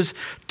ordinances.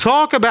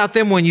 Talk about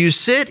them when you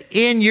sit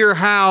in your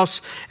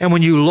house and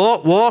when you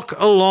walk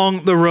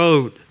along the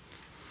road.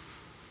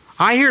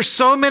 I hear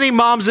so many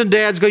moms and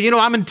dads go,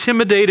 I'm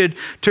intimidated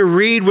to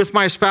read with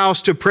my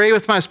spouse, to pray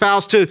with my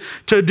spouse, to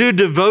do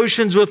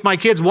devotions with my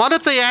kids. What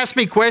if they ask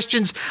me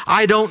questions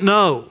I don't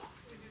know?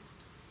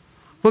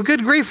 Well,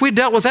 good grief, we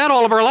dealt with that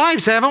all of our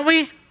lives, haven't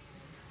we?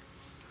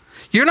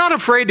 You're not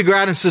afraid to go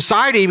out in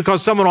society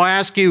because someone will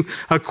ask you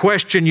a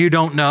question you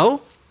don't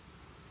know.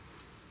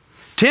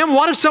 Tim,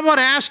 what if someone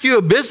asks you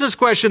a business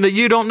question that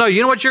you don't know?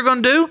 You know what you're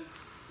going to do?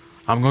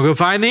 I'm going to go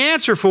find the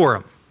answer for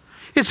them.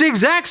 It's the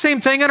exact same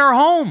thing in our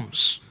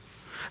homes.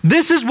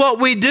 This is what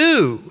we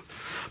do.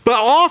 But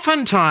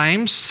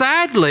oftentimes,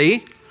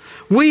 sadly,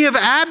 we have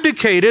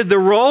abdicated the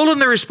role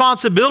and the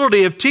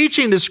responsibility of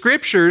teaching the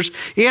Scriptures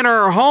in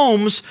our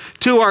homes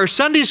to our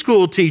Sunday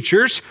school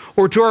teachers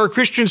or to our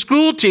Christian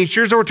school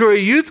teachers or to a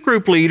youth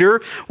group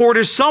leader or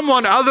to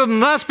someone other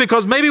than us,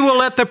 because maybe we'll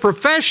let the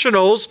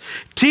professionals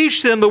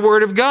teach them the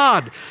Word of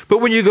God. But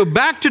when you go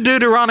back to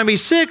Deuteronomy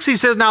 6, he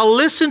says, now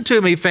listen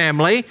to me,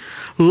 family.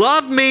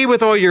 Love me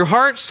with all your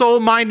heart, soul,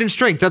 mind, and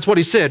strength. That's what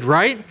he said,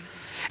 right?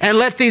 And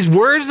let these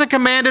words and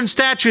command and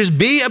statutes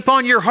be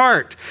upon your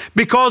heart,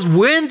 because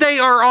when they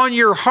are on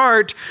your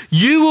heart,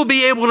 you will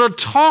be able to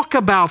talk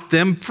about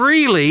them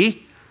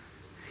freely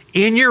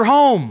in your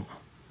home.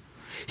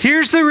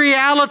 Here's the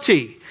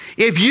reality.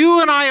 If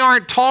you and I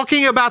aren't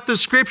talking about the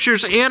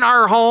Scriptures in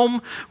our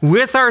home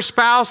with our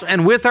spouse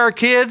and with our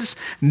kids,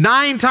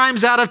 9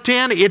 times out of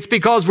 10, it's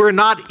because we're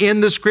not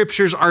in the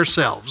Scriptures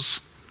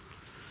ourselves.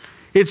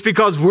 It's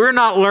because we're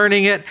not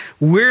learning it,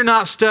 we're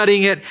not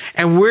studying it,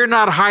 and we're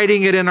not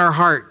hiding it in our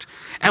heart.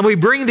 And we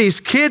bring these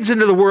kids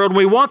into the world and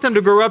we want them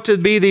to grow up to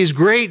be these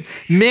great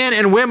men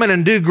and women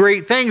and do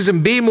great things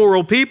and be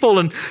moral people.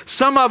 And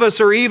some of us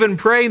are even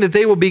praying that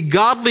they will be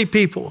godly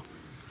people.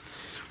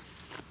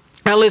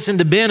 I listened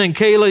to Ben and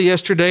Kayla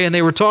yesterday, and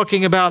they were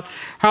talking about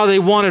how they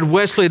wanted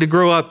Wesley to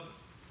grow up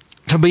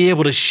to be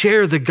able to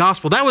share the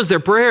gospel. That was their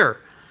prayer.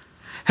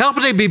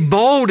 Helping him be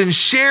bold and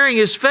sharing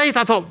his faith.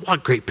 I thought,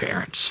 what great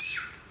parents.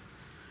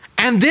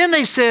 And then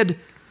they said,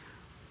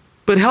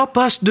 but help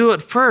us do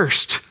it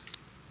first.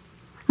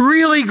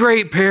 Really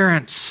great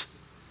parents.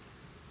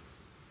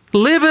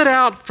 Live it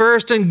out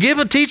first and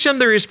teach them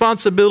the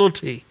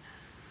responsibility.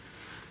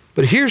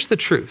 But here's the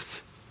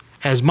truth.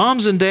 As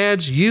moms and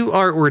dads, you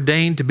are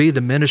ordained to be the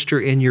minister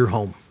in your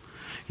home.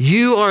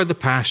 You are the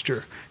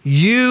pastor.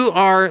 You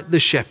are the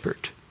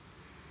shepherd.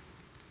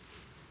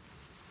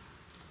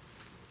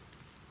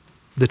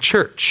 The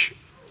church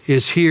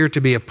is here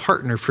to be a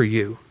partner for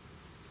you,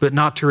 but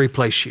not to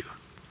replace you.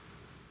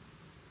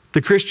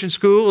 The Christian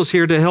school is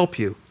here to help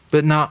you,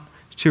 but not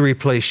to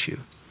replace you.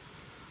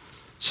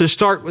 So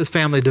start with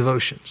family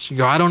devotions. You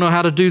go, I don't know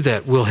how to do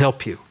that. We'll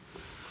help you.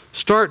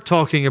 Start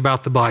talking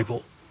about the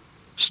Bible.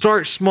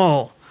 Start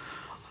small.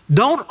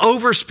 Don't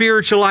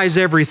over-spiritualize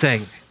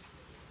everything.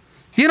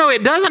 You know,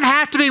 it doesn't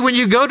have to be when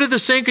you go to the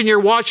sink and you're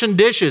washing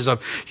dishes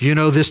of, you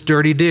know, this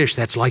dirty dish,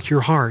 that's like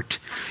your heart.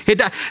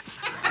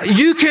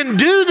 You can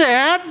do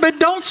that, but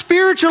don't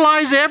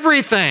spiritualize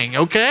everything,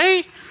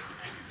 okay?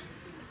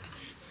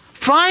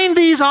 Find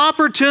these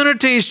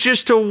opportunities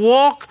just to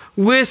walk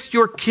with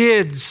your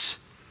kids.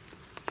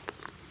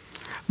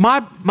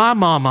 My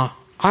mama,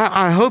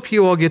 I hope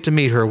you all get to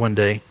meet her one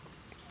day.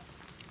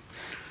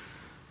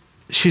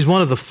 She's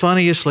one of the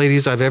funniest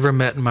ladies I've ever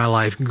met in my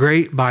life.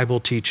 Great Bible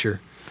teacher.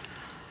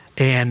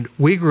 And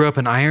we grew up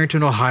in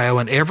Ironton, Ohio,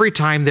 and every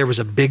time there was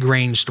a big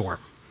rainstorm,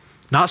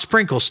 not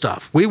sprinkle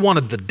stuff, we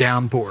wanted the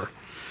downpour.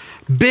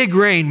 Big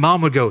rain,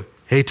 Mom would go,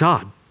 hey,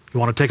 Todd, you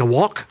want to take a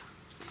walk?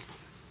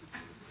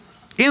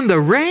 In the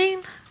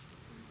rain?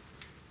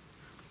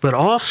 But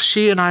off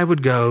she and I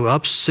would go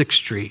up 6th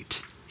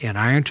Street in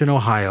Ironton,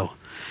 Ohio,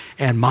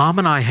 and Mom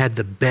and I had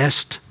the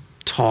best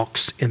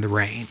talks in the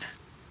rain.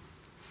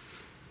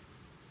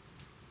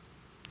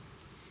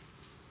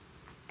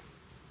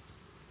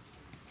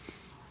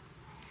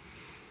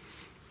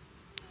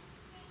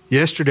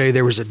 Yesterday,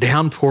 there was a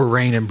downpour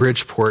rain in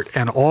Bridgeport,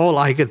 and all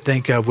I could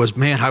think of was,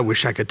 man, I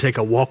wish I could take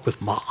a walk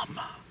with Mom.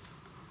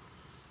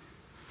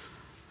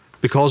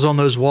 Because on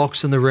those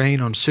walks in the rain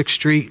on 6th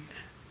Street,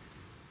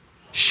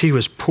 she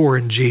was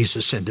pouring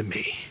Jesus into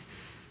me.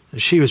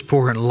 She was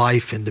pouring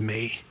life into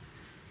me.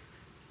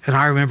 And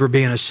I remember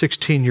being a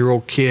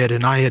 16-year-old kid,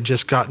 and I had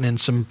just gotten in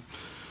some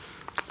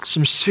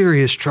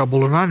serious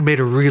trouble, and I'd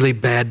made a really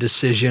bad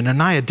decision,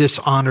 and I had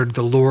dishonored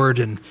the Lord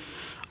and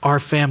our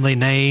family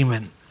name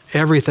and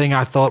everything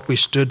I thought we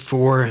stood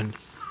for. And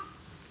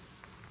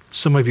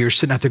some of you are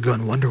sitting out there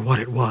going, wonder what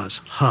it was.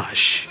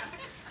 Hush.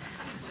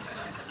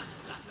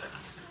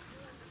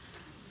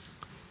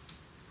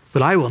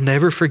 But I will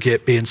never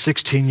forget being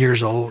 16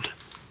 years old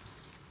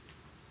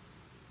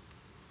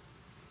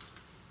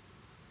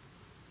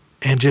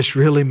and just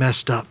really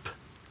messed up.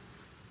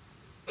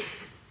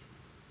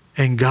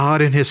 And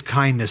God in His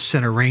kindness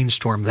sent a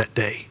rainstorm that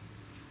day.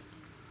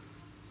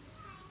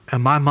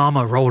 And my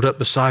mama rolled up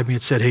beside me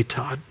and said, hey,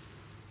 Todd,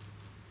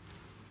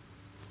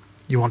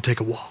 you want to take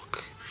a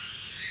walk?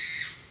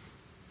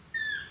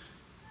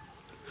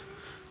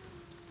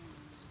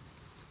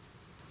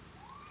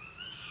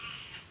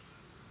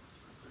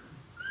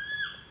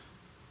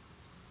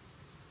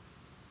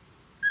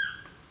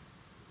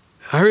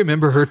 I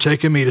remember her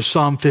taking me to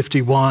Psalm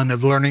 51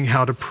 of learning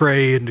how to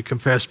pray and to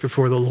confess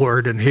before the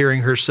Lord, and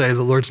hearing her say,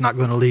 the Lord's not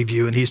going to leave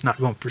you and He's not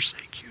going to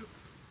forsake you.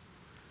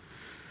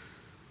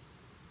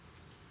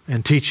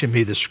 And teaching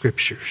me the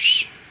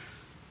scriptures.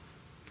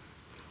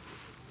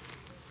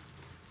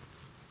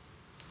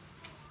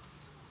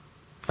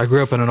 I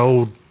grew up in an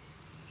old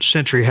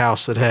century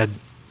house that had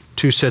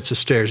 2 sets of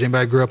stairs.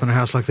 Anybody grew up in a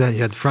house like that?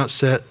 You had the front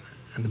set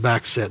and the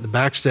back set. The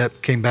back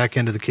step came back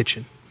into the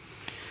kitchen.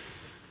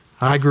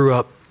 I grew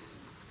up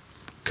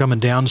coming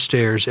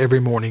downstairs every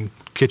morning,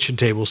 kitchen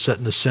table set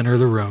in the center of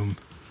the room.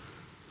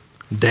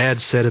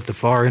 Dad sat at the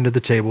far end of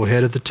the table,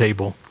 head of the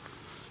table,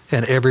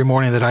 and every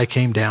morning that I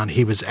came down,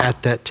 he was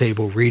at that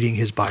table reading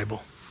his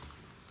Bible.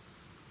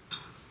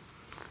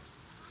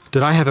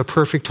 Did I have a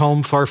perfect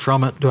home? Far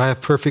from it. Do I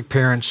have perfect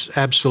parents?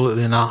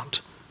 Absolutely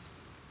not.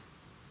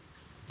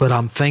 But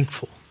I'm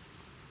thankful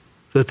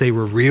that they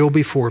were real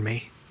before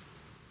me,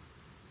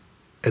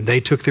 and they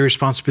took the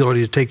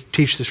responsibility to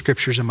teach the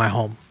scriptures in my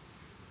home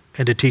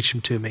and to teach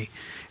them to me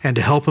and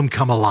to help them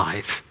come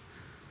alive.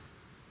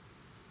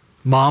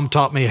 Mom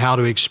taught me how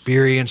to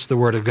experience the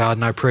Word of God,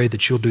 and I pray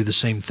that you'll do the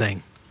same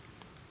thing.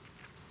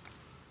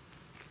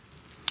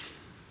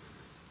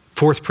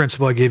 4th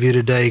principle I give you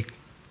today,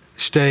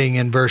 staying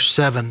in verse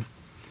 7,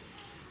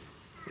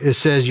 it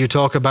says you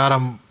talk about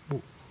them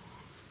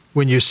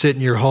when you sit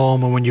in your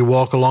home and when you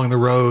walk along the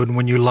road and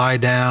when you lie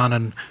down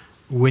and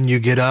when you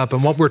get up.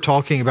 And what we're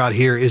talking about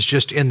here is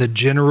just in the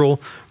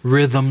general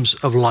rhythms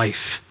of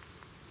life.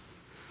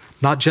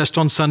 Not just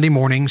on Sunday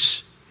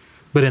mornings,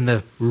 but in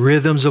the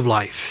rhythms of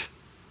life.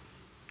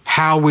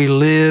 How we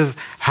live,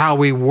 how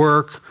we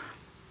work,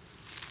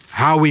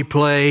 how we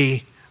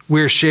play.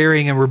 We're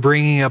sharing and we're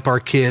bringing up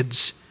our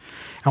kids.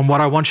 And what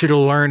I want you to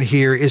learn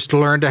here is to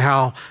learn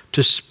how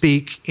to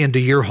speak into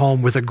your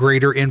home with a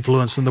greater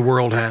influence than the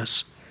world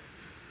has.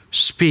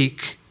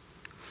 Speak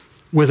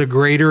with a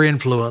greater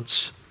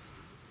influence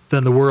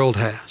than the world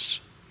has.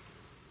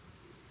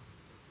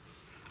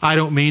 I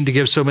don't mean to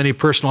give so many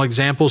personal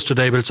examples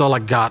today, but it's all I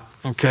got,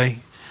 okay?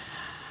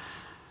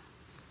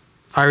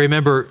 I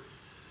remember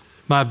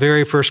my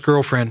very first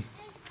girlfriend.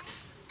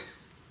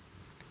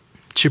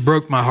 She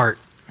broke my heart.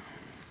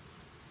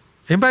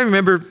 Anybody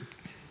remember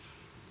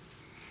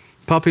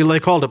puppy? They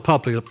called it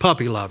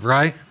puppy love,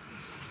 right?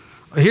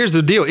 Here's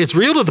the deal. It's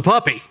real to the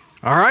puppy,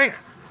 all right?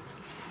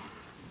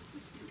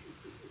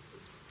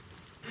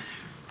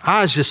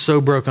 I was just so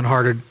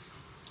brokenhearted.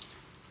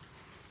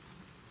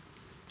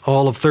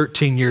 all of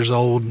 13 years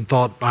old and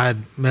thought I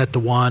had met the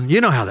one.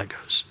 You know how that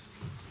goes.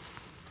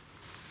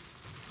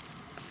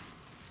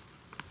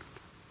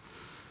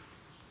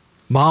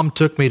 Mom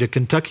took me to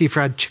Kentucky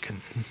Fried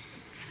Chicken.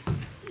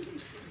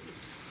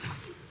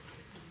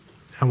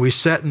 And we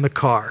sat in the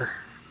car.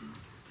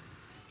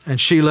 And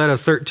she let a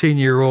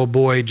 13-year-old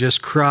boy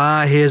just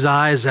cry his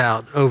eyes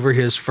out over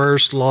his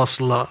first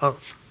lost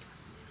love.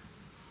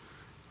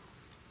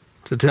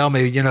 To tell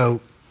me,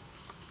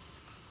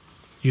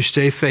 you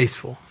stay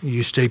faithful,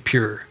 you stay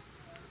pure.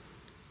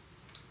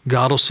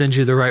 God will send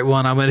you the right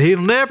one. I went,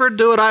 He'll never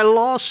do it. I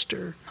lost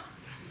her.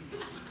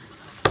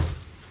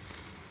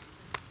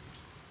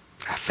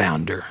 I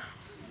found her.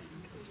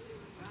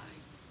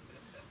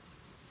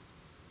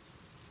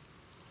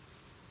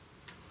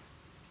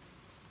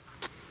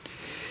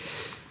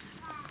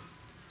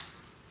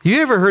 You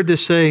ever heard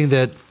this saying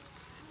that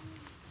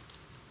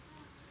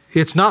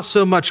it's not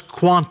so much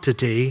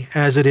quantity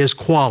as it is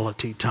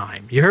quality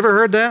time? You ever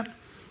heard that?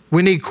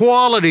 We need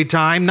quality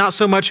time, not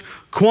so much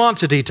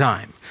quantity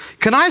time.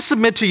 Can I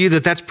submit to you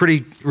that that's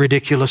pretty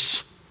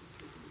ridiculous?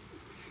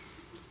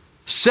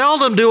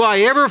 Seldom do I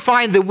ever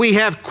find that we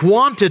have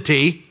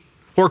quantity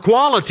or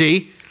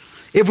quality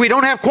if we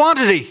don't have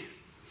quantity.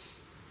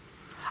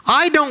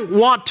 I don't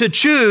want to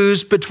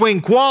choose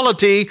between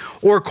quality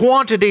or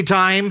quantity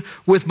time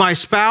with my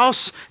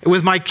spouse,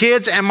 with my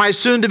kids, and my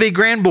soon-to-be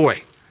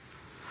grandboy.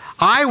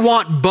 I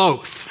want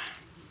both.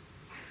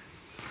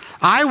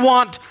 I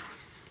want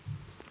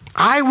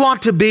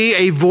to be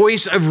a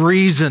voice of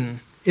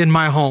reason in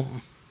my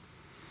home.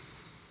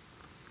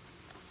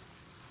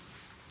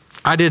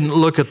 I didn't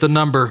look at the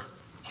number.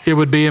 It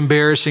would be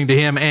embarrassing to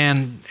him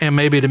and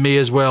maybe to me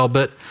as well,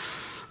 but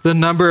the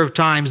number of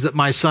times that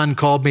my son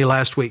called me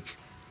last week,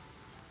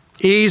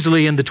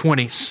 easily in the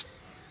 20s,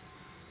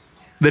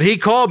 that he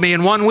called me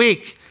in 1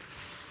 week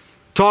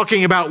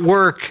talking about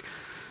work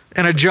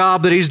and a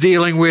job that he's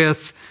dealing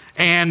with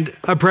and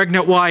a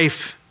pregnant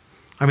wife.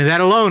 I mean,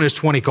 that alone is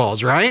 20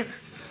 calls, right?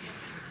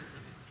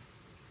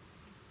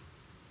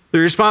 The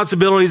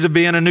responsibilities of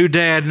being a new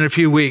dad in a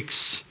few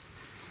weeks.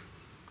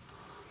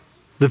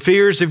 The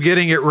fears of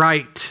getting it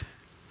right.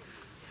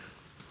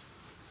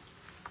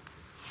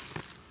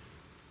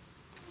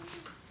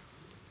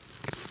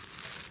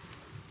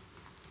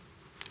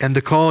 And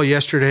the call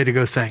yesterday to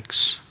go,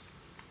 thanks.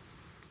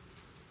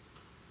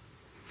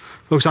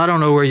 Folks, I don't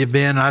know where you've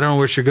been. I don't know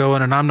where you're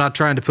going. And I'm not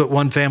trying to put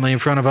one family in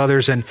front of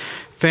others. And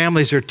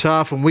families are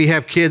tough. And we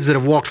have kids that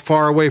have walked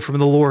far away from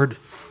the Lord.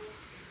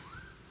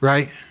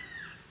 Right?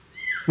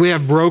 We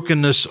have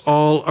brokenness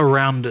all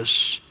around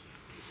us.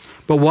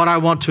 But what I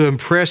want to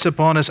impress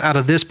upon us out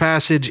of this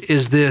passage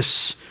is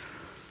this.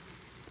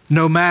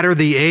 No matter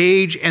the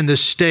age and the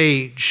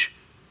stage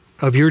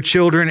of your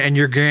children and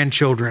your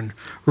grandchildren,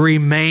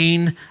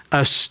 remain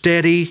a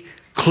steady,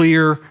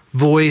 clear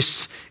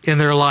voice in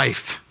their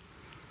life.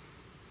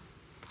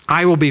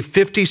 I will be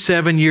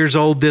 57 years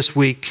old this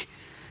week,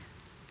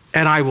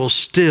 and I will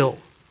still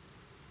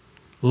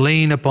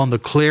lean upon the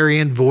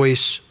clarion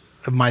voice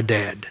of my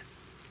dad.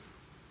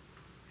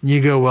 And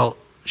you go, well,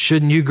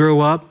 shouldn't you grow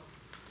up?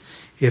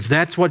 If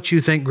that's what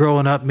you think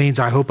growing up means,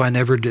 I hope I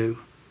never do.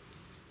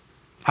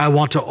 I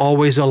want to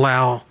always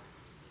allow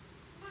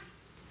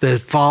the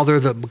Father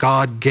that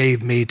God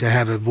gave me to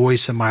have a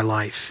voice in my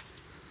life.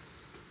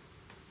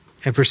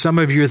 And for some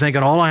of you, you're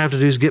thinking, all I have to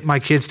do is get my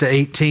kids to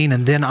 18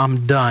 and then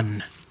I'm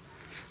done.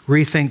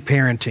 Rethink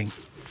parenting.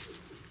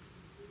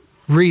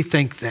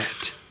 Rethink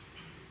that.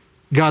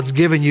 God's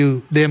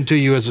given them to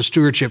you as a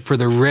stewardship for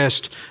the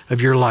rest of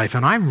your life.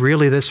 And I'm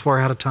really this far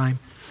out of time.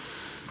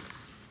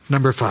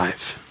 Number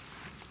 5.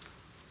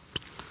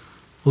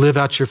 Live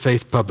out your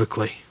faith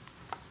publicly.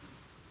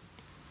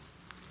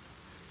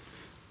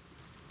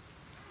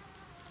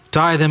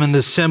 Tie them in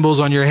the symbols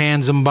on your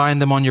hands and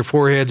bind them on your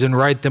foreheads and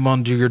write them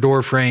onto your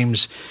door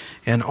frames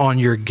and on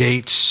your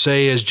gates.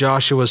 Say as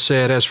Joshua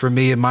said, as for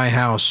me and my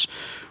house,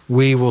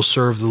 we will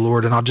serve the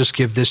Lord. And I'll just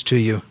give this to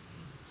you.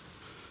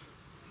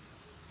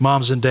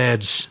 Moms and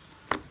dads,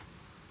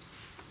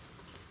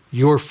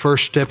 your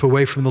first step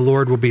away from the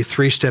Lord will be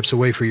 3 steps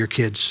away for your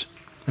kids.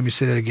 Let me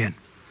say that again.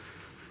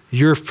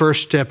 Your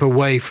first step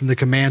away from the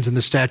commands and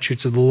the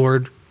statutes of the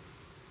Lord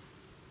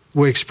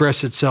will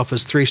express itself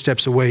as 3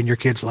 steps away in your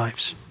kids'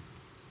 lives.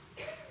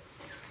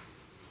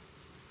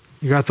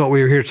 I thought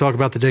we were here to talk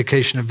about the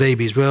dedication of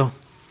babies. Well,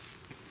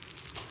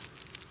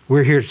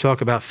 we're here to talk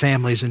about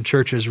families and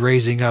churches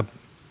raising up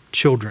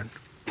children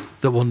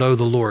that will know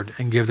the Lord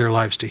and give their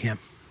lives to Him.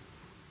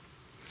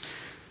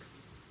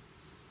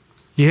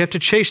 You have to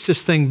chase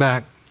this thing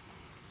back,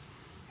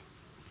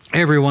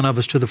 every one of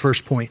us, to the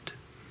first point.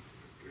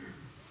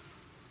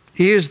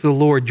 Is the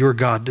Lord your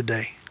God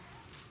today?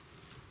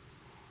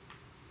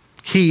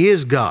 He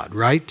is God,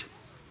 right?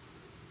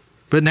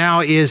 But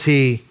now is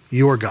He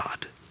your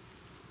God?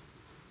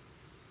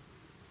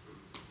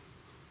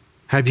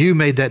 Have you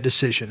made that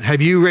decision?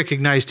 Have you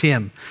recognized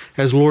Him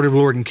as Lord of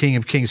Lords and King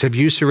of Kings? Have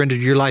you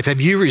surrendered your life?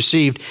 Have you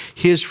received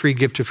His free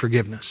gift of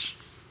forgiveness?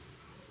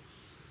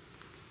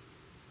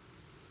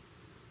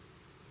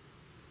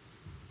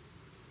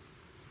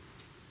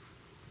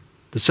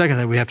 The second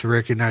thing we have to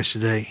recognize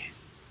today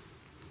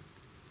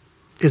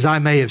is I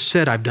may have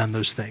said I've done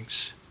those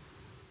things,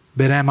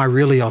 but am I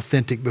really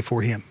authentic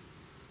before Him?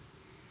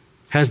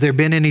 Has there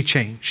been any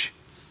change?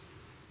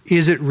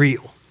 Is it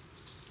real?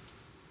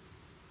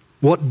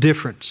 What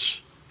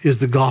difference is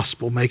the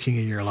gospel making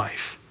in your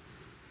life?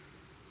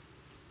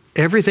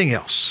 Everything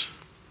else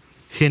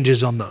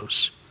hinges on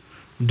those.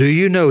 Do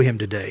you know Him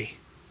today?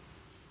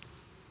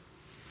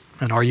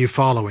 And are you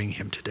following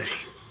Him today?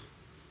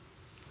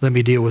 Let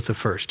me deal with the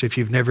first. If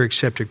you've never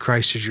accepted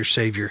Christ as your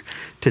Savior,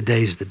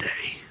 today's the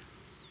day.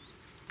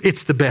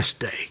 It's the best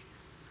day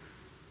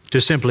to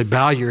simply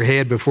bow your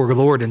head before the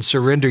Lord and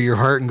surrender your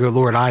heart and go,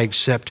 Lord, I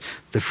accept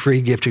the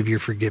free gift of your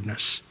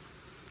forgiveness.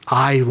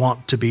 I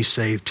want to be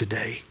saved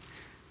today.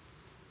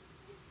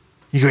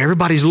 You go,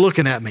 everybody's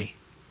looking at me.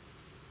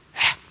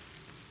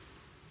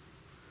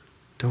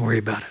 Don't worry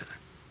about it.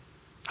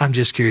 I'm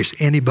just curious,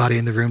 anybody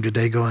in the room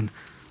today going,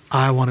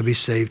 I want to be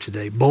saved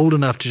today? Bold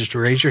enough to just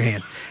raise your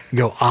hand and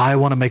go, I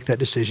want to make that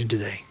decision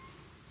today.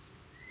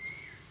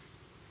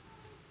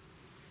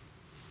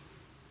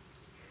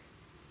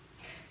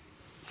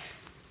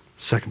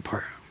 Second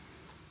part.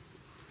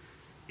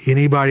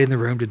 Anybody in the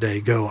room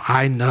today go,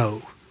 I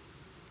know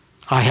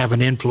I have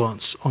an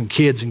influence on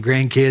kids and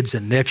grandkids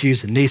and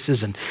nephews and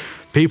nieces and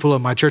people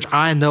in my church.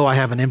 I know I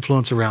have an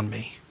influence around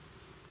me.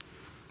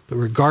 But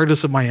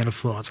regardless of my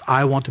influence,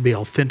 I want to be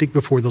authentic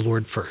before the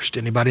Lord first.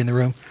 Anybody in the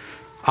room?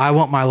 I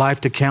want my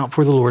life to count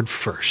for the Lord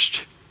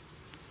first.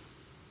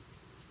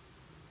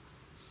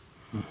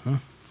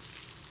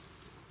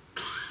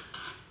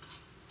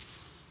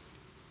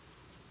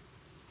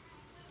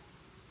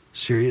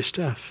 Serious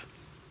stuff.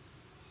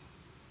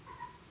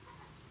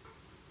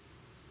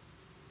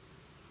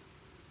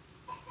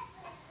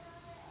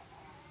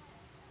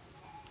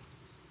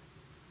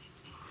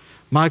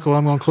 Michael,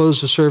 I'm going to close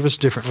the service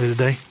differently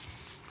today.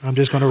 I'm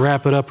just going to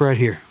wrap it up right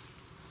here.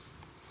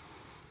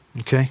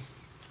 Okay?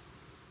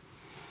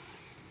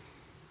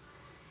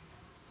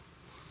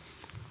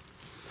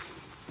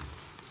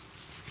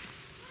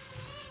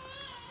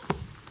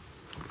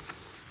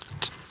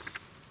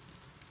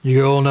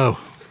 You all know,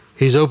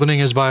 he's opening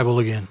his Bible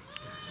again.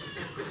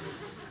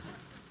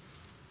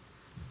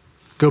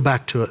 Go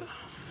back to it.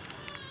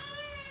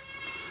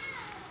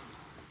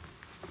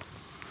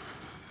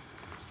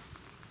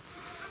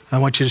 I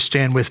want you to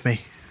stand with me.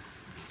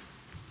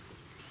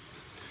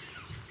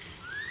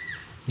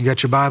 You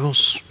got your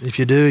Bibles? If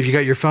you do, if you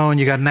got your phone,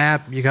 you got an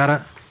app, you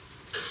got it.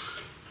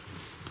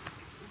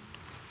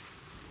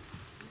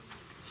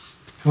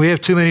 We have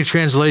too many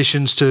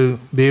translations to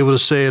be able to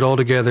say it all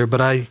together,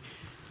 but I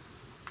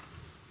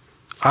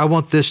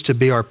want this to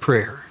be our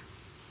prayer.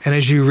 And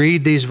as you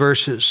read these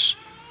verses,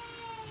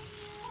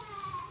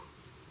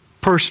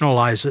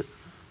 personalize it.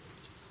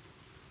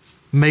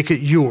 Make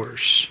it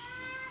yours.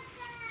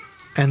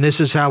 And this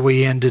is how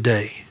we end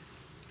today.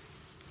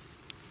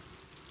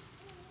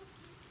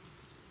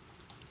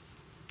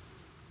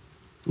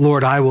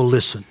 Lord, I will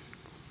listen.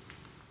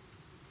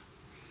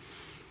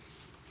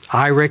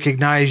 I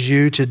recognize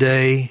you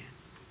today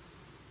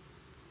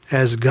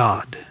as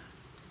God,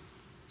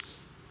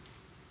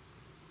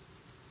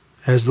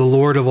 as the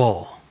Lord of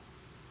all,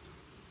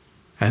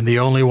 and the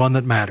only one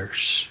that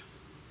matters.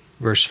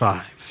 Verse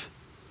 5.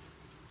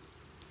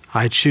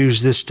 I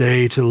choose this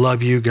day to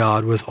love you,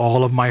 God, with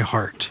all of my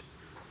heart,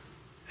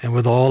 and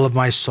with all of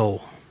my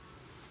soul,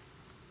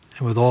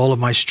 and with all of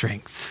my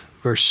strength.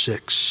 Verse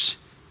 6.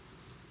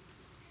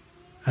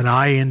 And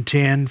I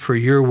intend for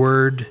your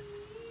word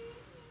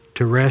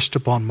to rest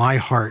upon my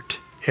heart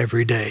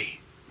every day.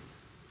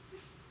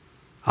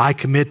 I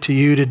commit to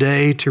you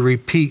today to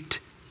repeat,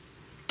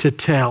 to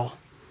tell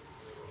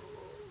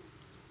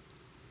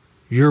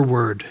your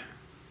word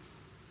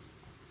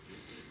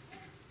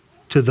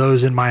to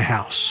those in my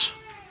house.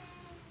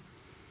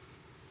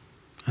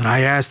 And I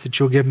ask that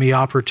you'll give me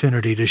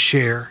opportunity to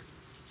share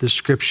the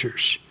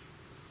scriptures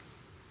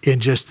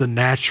in just the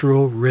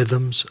natural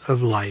rhythms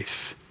of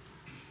life.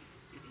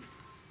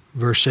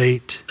 Verse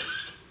 8,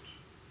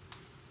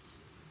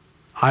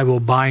 I will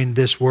bind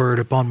this word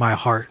upon my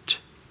heart,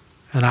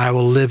 and I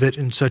will live it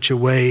in such a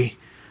way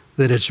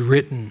that it's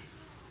written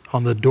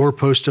on the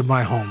doorpost of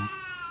my home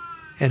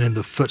and in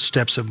the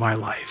footsteps of my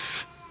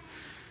life.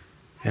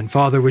 And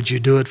Father, would you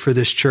do it for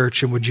this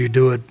church, and would you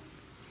do it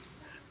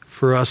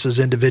for us as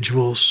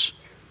individuals?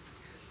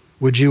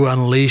 Would you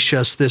unleash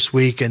us this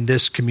week in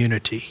this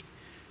community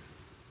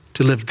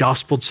to live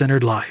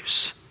gospel-centered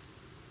lives,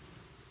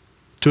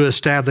 to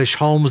establish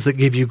homes that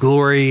give you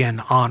glory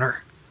and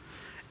honor,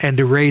 and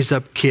to raise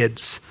up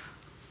kids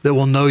that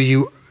will know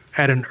you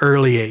at an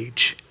early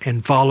age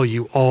and follow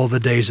you all the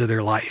days of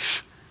their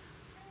life.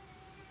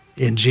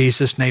 In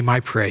Jesus' name I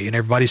pray. And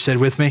everybody said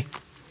with me?